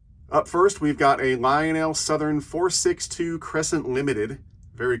out. Up first, we've got a Lionel Southern 462 Crescent Limited.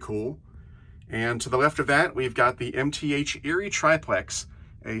 Very cool. And to the left of that, we've got the MTH Erie Triplex,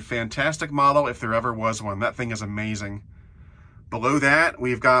 a fantastic model if there ever was one. That thing is amazing. Below that,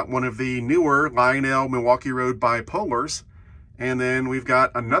 we've got one of the newer Lionel Milwaukee Road Bipolars. And then we've got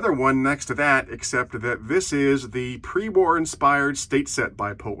another one next to that, except that this is the pre-war inspired State Set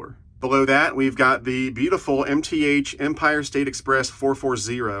Bipolar. Below that, we've got the beautiful MTH Empire State Express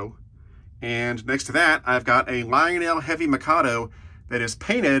 440. And next to that, I've got a Lionel Heavy Mikado that is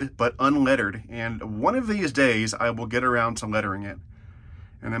painted but unlettered. And one of these days, I will get around to lettering it.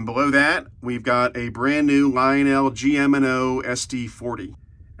 And then below that, we've got a brand new Lionel GM&O SD40.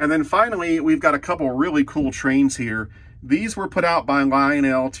 And then finally, we've got a couple really cool trains here. These were put out by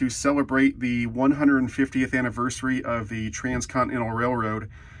Lionel to celebrate the 150th anniversary of the Transcontinental Railroad.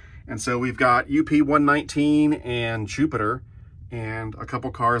 And so we've got UP119 and Jupiter, and a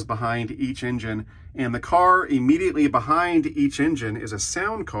couple cars behind each engine. And the car immediately behind each engine is a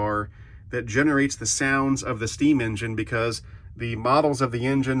sound car that generates the sounds of the steam engine because the models of the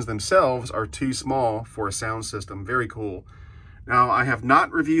engines themselves are too small for a sound system. Very cool. Now, I have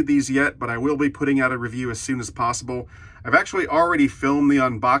not reviewed these yet, but I will be putting out a review as soon as possible. I've actually already filmed the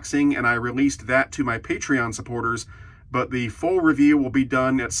unboxing and I released that to my Patreon supporters, but the full review will be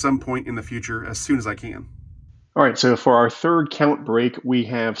done at some point in the future as soon as I can. All right, so for our third count break, we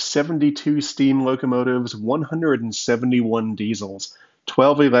have 72 steam locomotives, 171 diesels,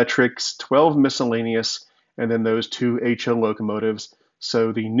 12 electrics, 12 miscellaneous, and then those 2 HO locomotives.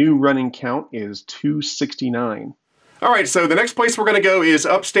 So the new running count is 269. All right, so the next place we're going to go is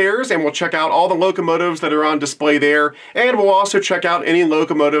upstairs, and we'll check out all the locomotives that are on display there, and we'll also check out any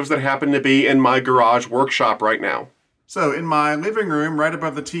locomotives that happen to be in my garage workshop right now. So in my living room, right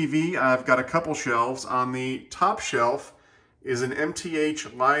above the TV, I've got a couple shelves. On the top shelf is an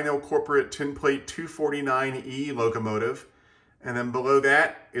MTH Lionel Corporate Tin Plate 249E locomotive. And then below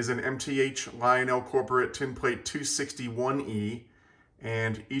that is an MTH Lionel Corporate Tin Plate 261E.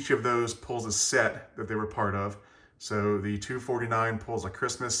 And each of those pulls a set that they were part of. So the 249 pulls a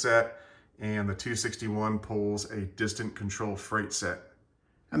Christmas set, and the 261 pulls a Distant Control Freight set.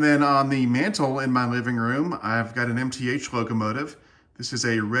 And then on the mantle in my living room, I've got an MTH locomotive. This is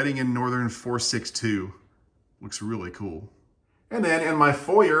a Reading and Northern 462. Looks really cool. And then in my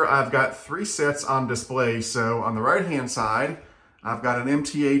foyer, I've got 3 sets on display. So on the right-hand side, I've got an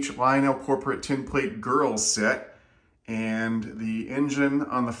MTH Lionel Corporate Tin Plate Girls set. And the engine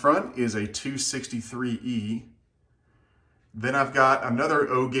on the front is a 263E. Then I've got another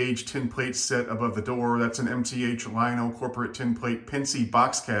O-gauge tin plate set above the door. That's an MTH Lionel Corporate Tin Plate Pensy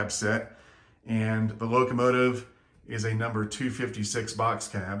box cab set. And the locomotive is a number 256 box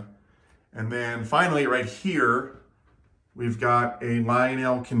cab. And then finally right here, we've got a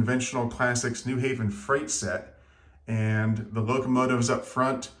Lionel Conventional Classics New Haven freight set. And the locomotives up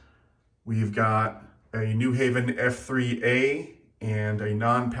front, we've got a New Haven F3A and a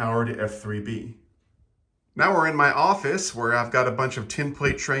non-powered F3B. Now we're in my office where I've got a bunch of tin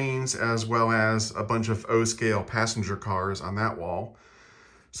plate trains as well as a bunch of O-scale passenger cars on that wall.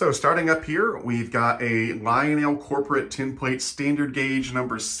 So starting up here, we've got a Lionel Corporate Tin Plate Standard Gauge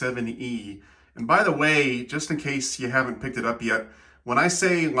number 7E. And by the way, just in case you haven't picked it up yet, when I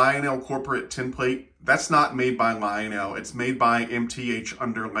say Lionel Corporate Tin Plate, that's not made by Lionel. It's made by MTH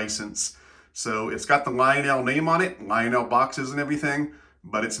under license. So it's got the Lionel name on it, Lionel boxes and everything,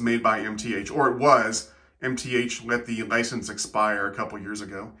 but it's made by MTH, or it was. MTH let the license expire a couple years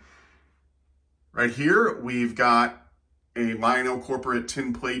ago. Right here, we've got a Lionel Corporate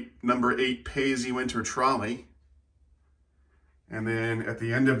Tin Plate number 8 Pay-As-You-Enter trolley. And then at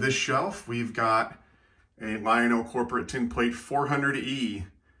the end of this shelf, we've got a Lionel Corporate Tin Plate 400E,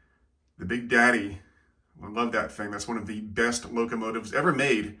 the Big Daddy. I love that thing. That's one of the best locomotives ever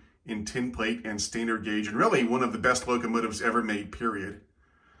made in tin plate and standard gauge, and really one of the best locomotives ever made, period.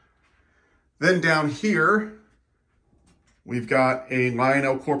 Then down here, we've got a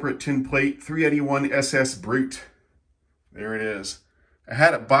Lionel Corporate Tin Plate 381 SS Brute. There it is. I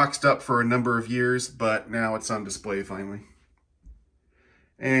had it boxed up for a number of years, but now it's on display finally.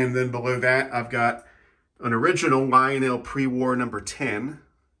 And then below that, I've got an original Lionel pre-war number 10.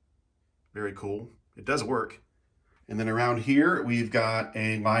 Very cool. It does work. And then around here, we've got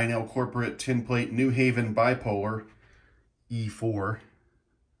a Lionel Corporate Tin Plate New Haven Bipolar E4.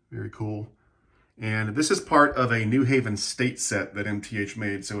 Very cool. And this is part of a New Haven State set that MTH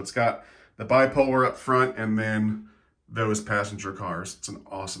made. So it's got the bipolar up front and then those passenger cars. It's an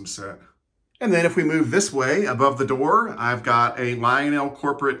awesome set. And then if we move this way, above the door, I've got a Lionel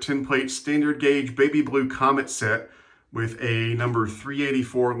Corporate Tin Plate Standard Gauge Baby Blue Comet set with a number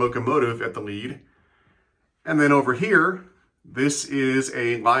 384 locomotive at the lead. And then over here, this is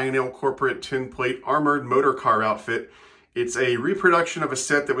a Lionel Corporate Tin Plate Armored Motor Car outfit. It's a reproduction of a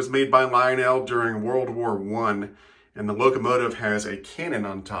set that was made by Lionel during World War I, and the locomotive has a cannon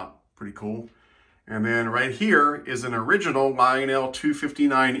on top. Pretty cool. And then right here is an original Lionel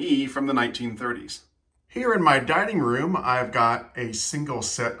 259E from the 1930s. Here in my dining room, I've got a single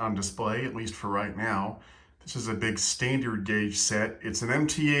set on display, at least for right now. This is a big standard gauge set. It's an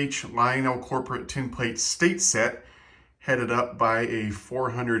MTH Lionel Corporate Tin Plate State set, headed up by a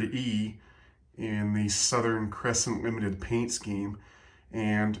 400E in the Southern Crescent Limited paint scheme.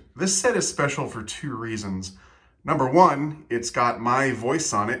 And this set is special for 2 reasons. Number one, it's got my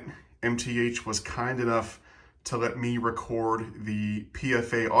voice on it. MTH was kind enough to let me record the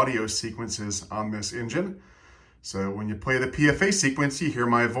PFA audio sequences on this engine. So when you play the PFA sequence, you hear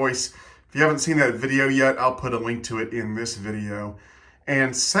my voice. If you haven't seen that video yet, I'll put a link to it in this video.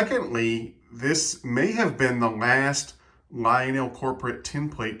 And secondly, this may have been the last Lionel corporate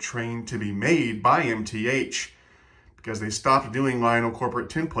tinplate train to be made by MTH, because they stopped doing Lionel corporate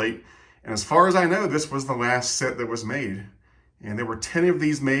tinplate. And as far as I know, this was the last set that was made. And there were 10 of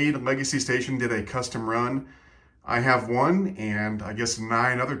these made. Legacy Station did a custom run. I have one, and I guess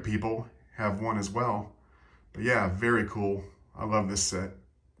 9 other people have one as well. But yeah, very cool. I love this set.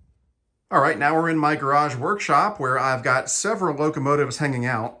 All right, now we're in my garage workshop where I've got several locomotives hanging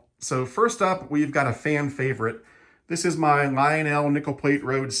out. So first up, we've got a fan favorite. This is my Lionel Nickel Plate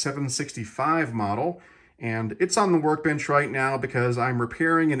Road 765 model, and it's on the workbench right now because I'm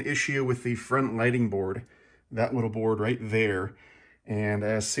repairing an issue with the front lighting board. That little board right there. And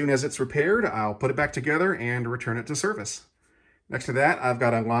as soon as it's repaired, I'll put it back together and return it to service. Next to that, I've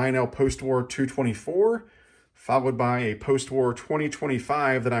got a Lionel Post-War 224, followed by a Post-War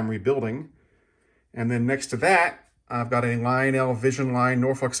 2025 that I'm rebuilding. And then next to that, I've got a Lionel Vision Line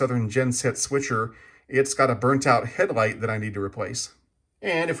Norfolk Southern genset switcher. It's got a burnt out headlight that I need to replace.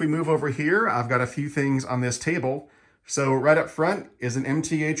 And if we move over here, I've got a few things on this table. So right up front is an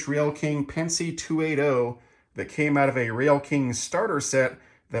MTH Rail King Pensy 280 that came out of a Rail King starter set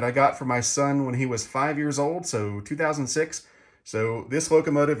that I got for my son when he was 5 years old, so 2006. So this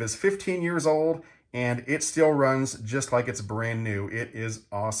locomotive is 15 years old, and it still runs just like it's brand new. It is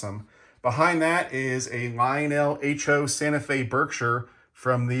awesome. Behind that is a Lionel HO Santa Fe Berkshire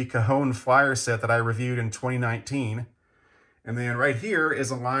from the Cajon Flyer set that I reviewed in 2019. And then right here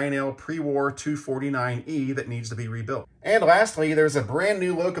is a Lionel Pre-War 249E that needs to be rebuilt. And lastly, there's a brand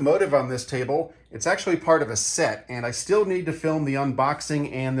new locomotive on this table. It's actually part of a set, and I still need to film the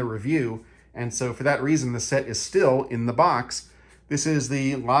unboxing and the review. And so for that reason, the set is still in the box. This is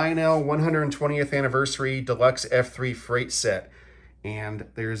the Lionel 120th Anniversary Deluxe F3 Freight set. And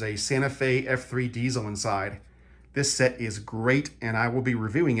there's a Santa Fe F3 diesel inside. This set is great, and I will be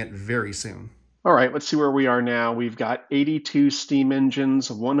reviewing it very soon. All right, let's see where we are now. We've got 82 steam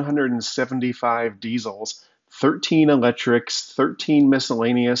engines, 175 diesels, 13 electrics, 13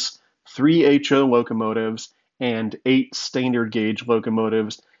 miscellaneous, 3 HO locomotives, and 8 standard gauge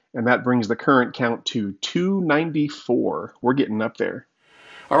locomotives. And that brings the current count to 294. We're getting up there.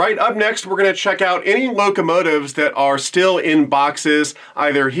 All right, up next, we're going to check out any locomotives that are still in boxes,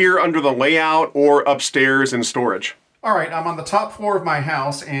 either here under the layout or upstairs in storage. All right, I'm on the top floor of my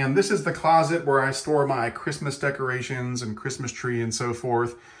house, and this is the closet where I store my Christmas decorations and Christmas tree and so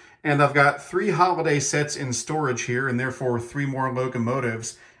forth. And I've got 3 holiday sets in storage here, and therefore 3 more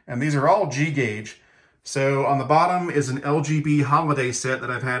locomotives. And these are all G-gauge. So on the bottom is an LGB holiday set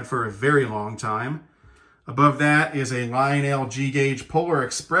that I've had for a very long time. Above that is a Lionel G-gauge Polar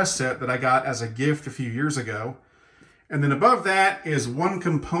Express set that I got as a gift a few years ago. And then above that is one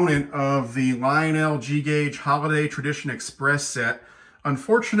component of the Lionel G-gauge Holiday Tradition Express set.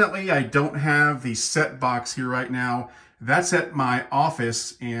 Unfortunately, I don't have the set box here right now. That's at my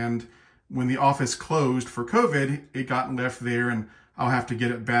office, and when the office closed for COVID, it got left there, and I'll have to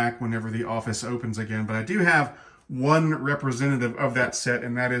get it back whenever the office opens again. But I do have one representative of that set,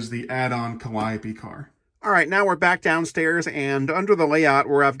 and that is the add-on Calliope car. All right, now we're back downstairs and under the layout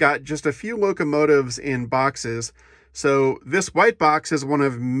where I've got just a few locomotives in boxes. So this white box is one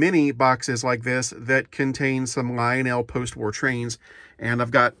of many boxes like this that contain some Lionel post-war trains. And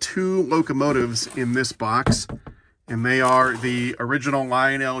I've got 2 locomotives in this box, and they are the original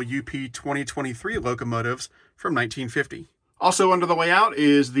Lionel UP 2023 locomotives from 1950. Also under the layout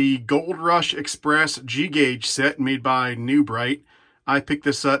is the Gold Rush Express G-gauge set made by New Bright. I picked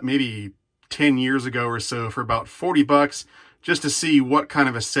this up maybe 10 years ago or so for about 40 bucks just to see what kind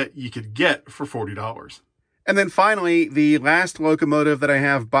of a set you could get for $40. And then finally, the last locomotive that I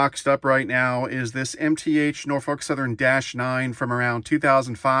have boxed up right now is this MTH Norfolk Southern -9 from around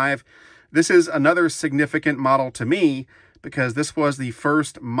 2005. This is another significant model to me because this was the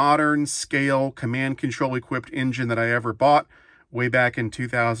first modern scale command control equipped engine that I ever bought way back in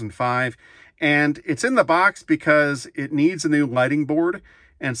 2005. And it's in the box because it needs a new lighting board.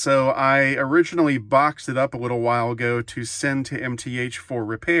 And so I originally boxed it up a little while ago to send to MTH for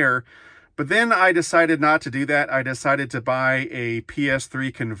repair. But then I decided not to do that. I decided to buy a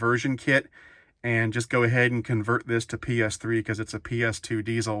PS3 conversion kit and just go ahead and convert this to PS3 because it's a PS2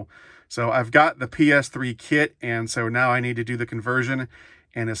 diesel. So I've got the PS3 kit, and so now I need to do the conversion.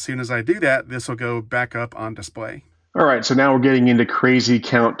 And as soon as I do that, this will go back up on display. All right, so now we're getting into crazy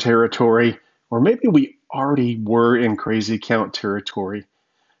count territory, or maybe we already were in crazy count territory.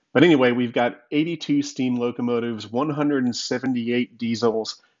 But anyway, we've got 82 steam locomotives, 178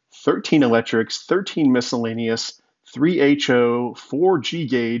 diesels, 13 electrics, 13 miscellaneous, 3 HO, 4 G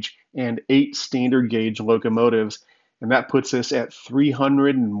gauge, and 8 standard gauge locomotives. And that puts us at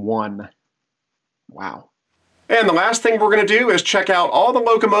 301. Wow. And the last thing we're going to do is check out all the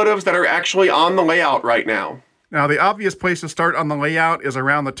locomotives that are actually on the layout right now. Now, the obvious place to start on the layout is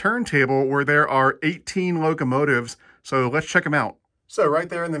around the turntable where there are 18 locomotives. So let's check them out. So right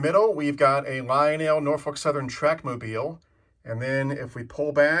there in the middle, we've got a Lionel Norfolk Southern Trackmobile. And then if we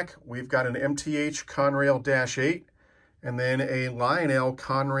pull back, we've got an MTH Conrail-8, and then a Lionel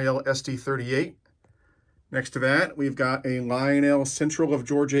Conrail SD38. Next to that, we've got a Lionel Central of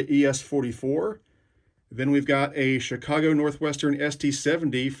Georgia ES44. Then we've got a Chicago Northwestern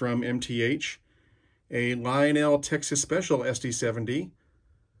SD70 from MTH, a Lionel Texas Special SD70,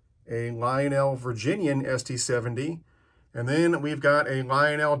 a Lionel Virginian SD70, and then we've got a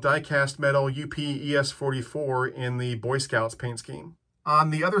Lionel Die-Cast Metal UP ES44 in the Boy Scouts paint scheme. On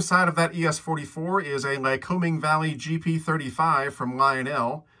the other side of that ES44 is a Lycoming Valley GP35 from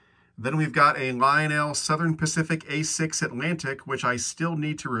Lionel. Then we've got a Lionel Southern Pacific A6 Atlantic, which I still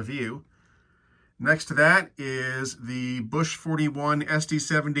need to review. Next to that is the Bush 41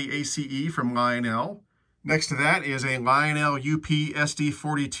 SD70 ACE from Lionel. Next to that is a Lionel UP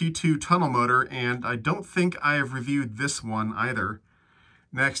SD40T2 tunnel motor, and I don't think I have reviewed this one either.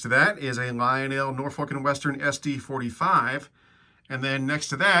 Next to that is a Lionel Norfolk & Western SD45, and then next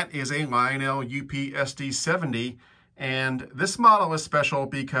to that is a Lionel UP SD70, and this model is special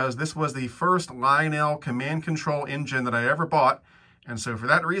because this was the first Lionel command control engine that I ever bought, and so for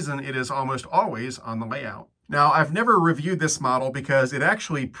that reason, it is almost always on the layout. Now, I've never reviewed this model because it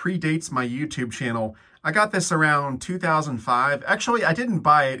actually predates my YouTube channel. I got this around 2005. Actually, I didn't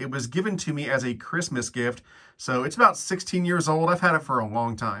buy it. It was given to me as a Christmas gift, so it's about 16 years old. I've had it for a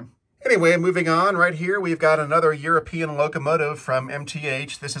long time. Anyway, moving on, right here, we've got another European locomotive from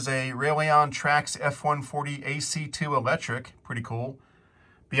MTH. This is a Railway Trax F140 AC2 electric. Pretty cool.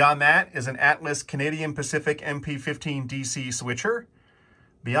 Beyond that is an Atlas Canadian Pacific MP15 DC switcher.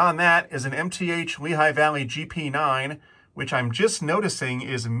 Beyond that is an MTH Lehigh Valley GP9, which I'm just noticing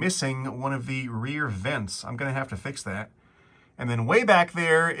is missing one of the rear vents. I'm going to have to fix that. And then way back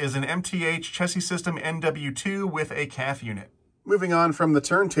there is an MTH Chassis System NW2 with a CAF unit. Moving on from the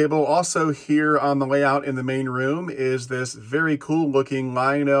turntable, also here on the layout in the main room is this very cool looking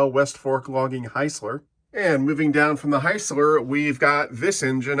Lionel West Fork Logging Heisler. And moving down from the Heisler, we've got this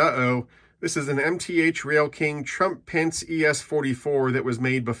engine. This is an MTH Rail King Trump Pence ES44 that was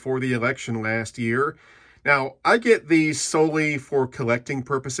made before the election last year. Now, I get these solely for collecting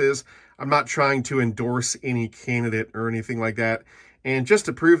purposes. I'm not trying to endorse any candidate or anything like that. And just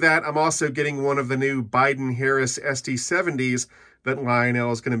to prove that, I'm also getting one of the new Biden-Harris SD70s that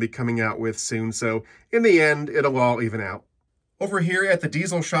Lionel is going to be coming out with soon. So in the end, it'll all even out. Over here at the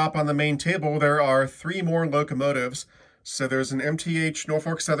diesel shop on the main table, there are 3 more locomotives. So there's an MTH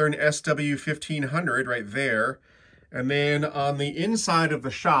Norfolk Southern SW1500 right there. And then on the inside of the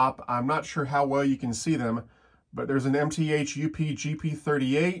shop, I'm not sure how well you can see them, but there's an MTH UP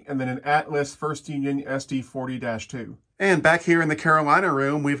GP38 and then an Atlas First Union SD40-2. And back here in the Carolina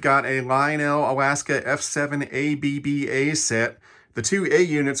room, we've got a Lionel Alaska F7 ABBA set. The 2 A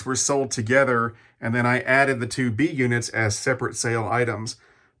units were sold together, and then I added the 2 B units as separate sale items.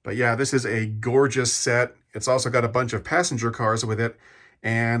 But yeah, this is a gorgeous set. It's also got a bunch of passenger cars with it,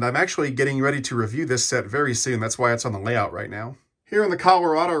 and I'm actually getting ready to review this set very soon. That's why it's on the layout right now. Here in the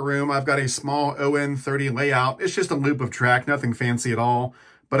Colorado room, I've got a small ON30 layout. It's just a loop of track, nothing fancy at all.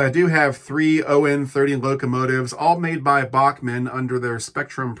 But I do have 3 ON30 locomotives, all made by Bachmann under their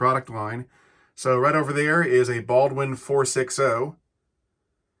Spectrum product line. So right over there is a Baldwin 460.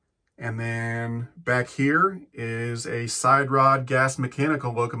 And then back here is a side rod gas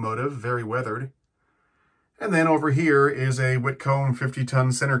mechanical locomotive, very weathered. And then over here is a Whitcomb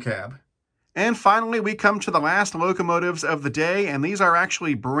 50-ton center cab. And finally, we come to the last locomotives of the day, and these are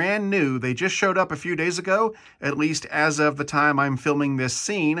actually brand new. They just showed up a few days ago, at least as of the time I'm filming this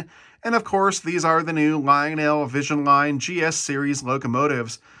scene. And of course, these are the new Lionel Vision Line GS Series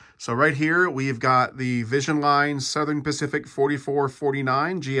locomotives. So right here, we've got the Vision Line Southern Pacific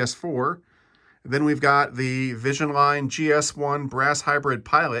 4449 GS4. Then we've got the Vision Line GS1 Brass Hybrid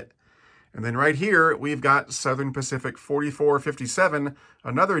Pilot. And then right here, we've got Southern Pacific 4457,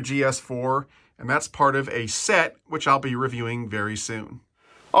 another GS4, and that's part of a set, which I'll be reviewing very soon.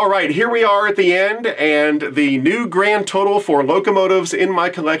 All right, here we are at the end, and the new grand total for locomotives in my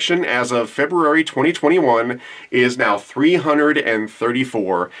collection as of February 2021 is now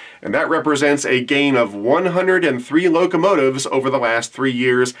 334, and that represents a gain of 103 locomotives over the last 3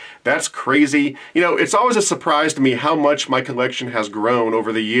 years. That's crazy. You know, it's always a surprise to me how much my collection has grown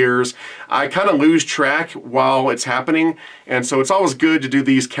over the years. I kind of lose track while it's happening, and so it's always good to do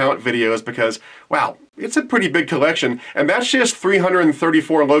these count videos because, wow, it's a pretty big collection, and that's just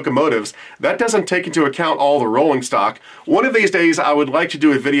 334 locomotives. That doesn't take into account all the rolling stock. One of these days I would like to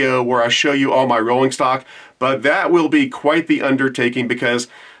do a video where I show you all my rolling stock, but that will be quite the undertaking because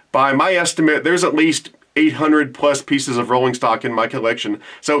by my estimate there's at least 800 plus pieces of rolling stock in my collection.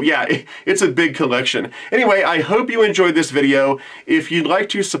 So yeah, it's a big collection. Anyway, I hope you enjoyed this video. If you'd like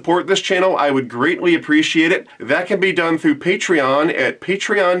to support this channel, I would greatly appreciate it. That can be done through Patreon at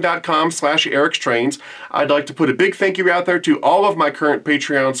patreon.com/ericstrains. I'd like to put a big thank you out there to all of my current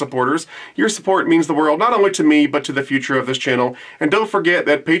Patreon supporters. Your support means the world, not only to me, but to the future of this channel. And don't forget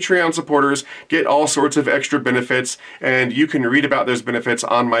that Patreon supporters get all sorts of extra benefits, and you can read about those benefits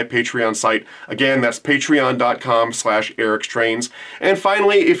on my Patreon site. Again, that's patreon.com/ericstrains. And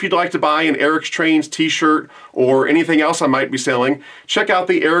finally, if you'd like to buy an Eric's Trains t-shirt or anything else I might be selling, check out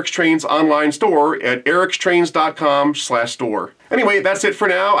the Eric's Trains online store at ericstrains.com/store. Anyway, that's it for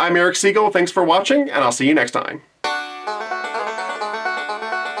now. I'm Eric Siegel. Thanks for watching, and I'll see you next time.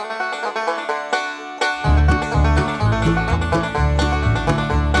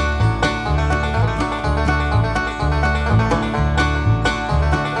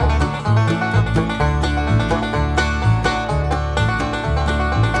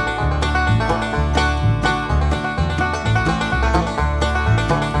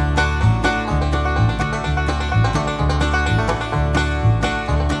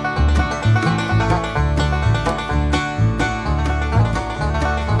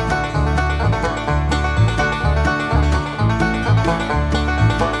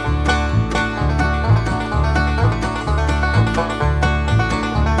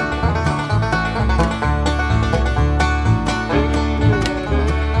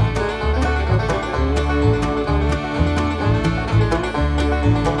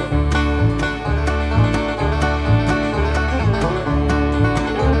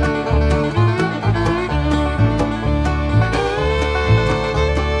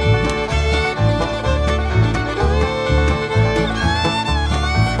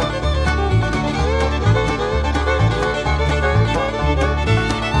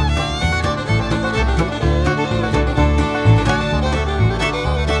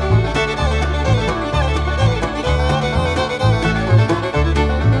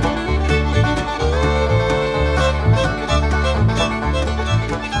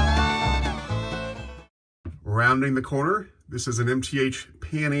 Rounding the corner, this is an MTH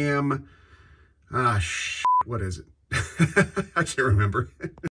Pan Am, what is it? I can't remember.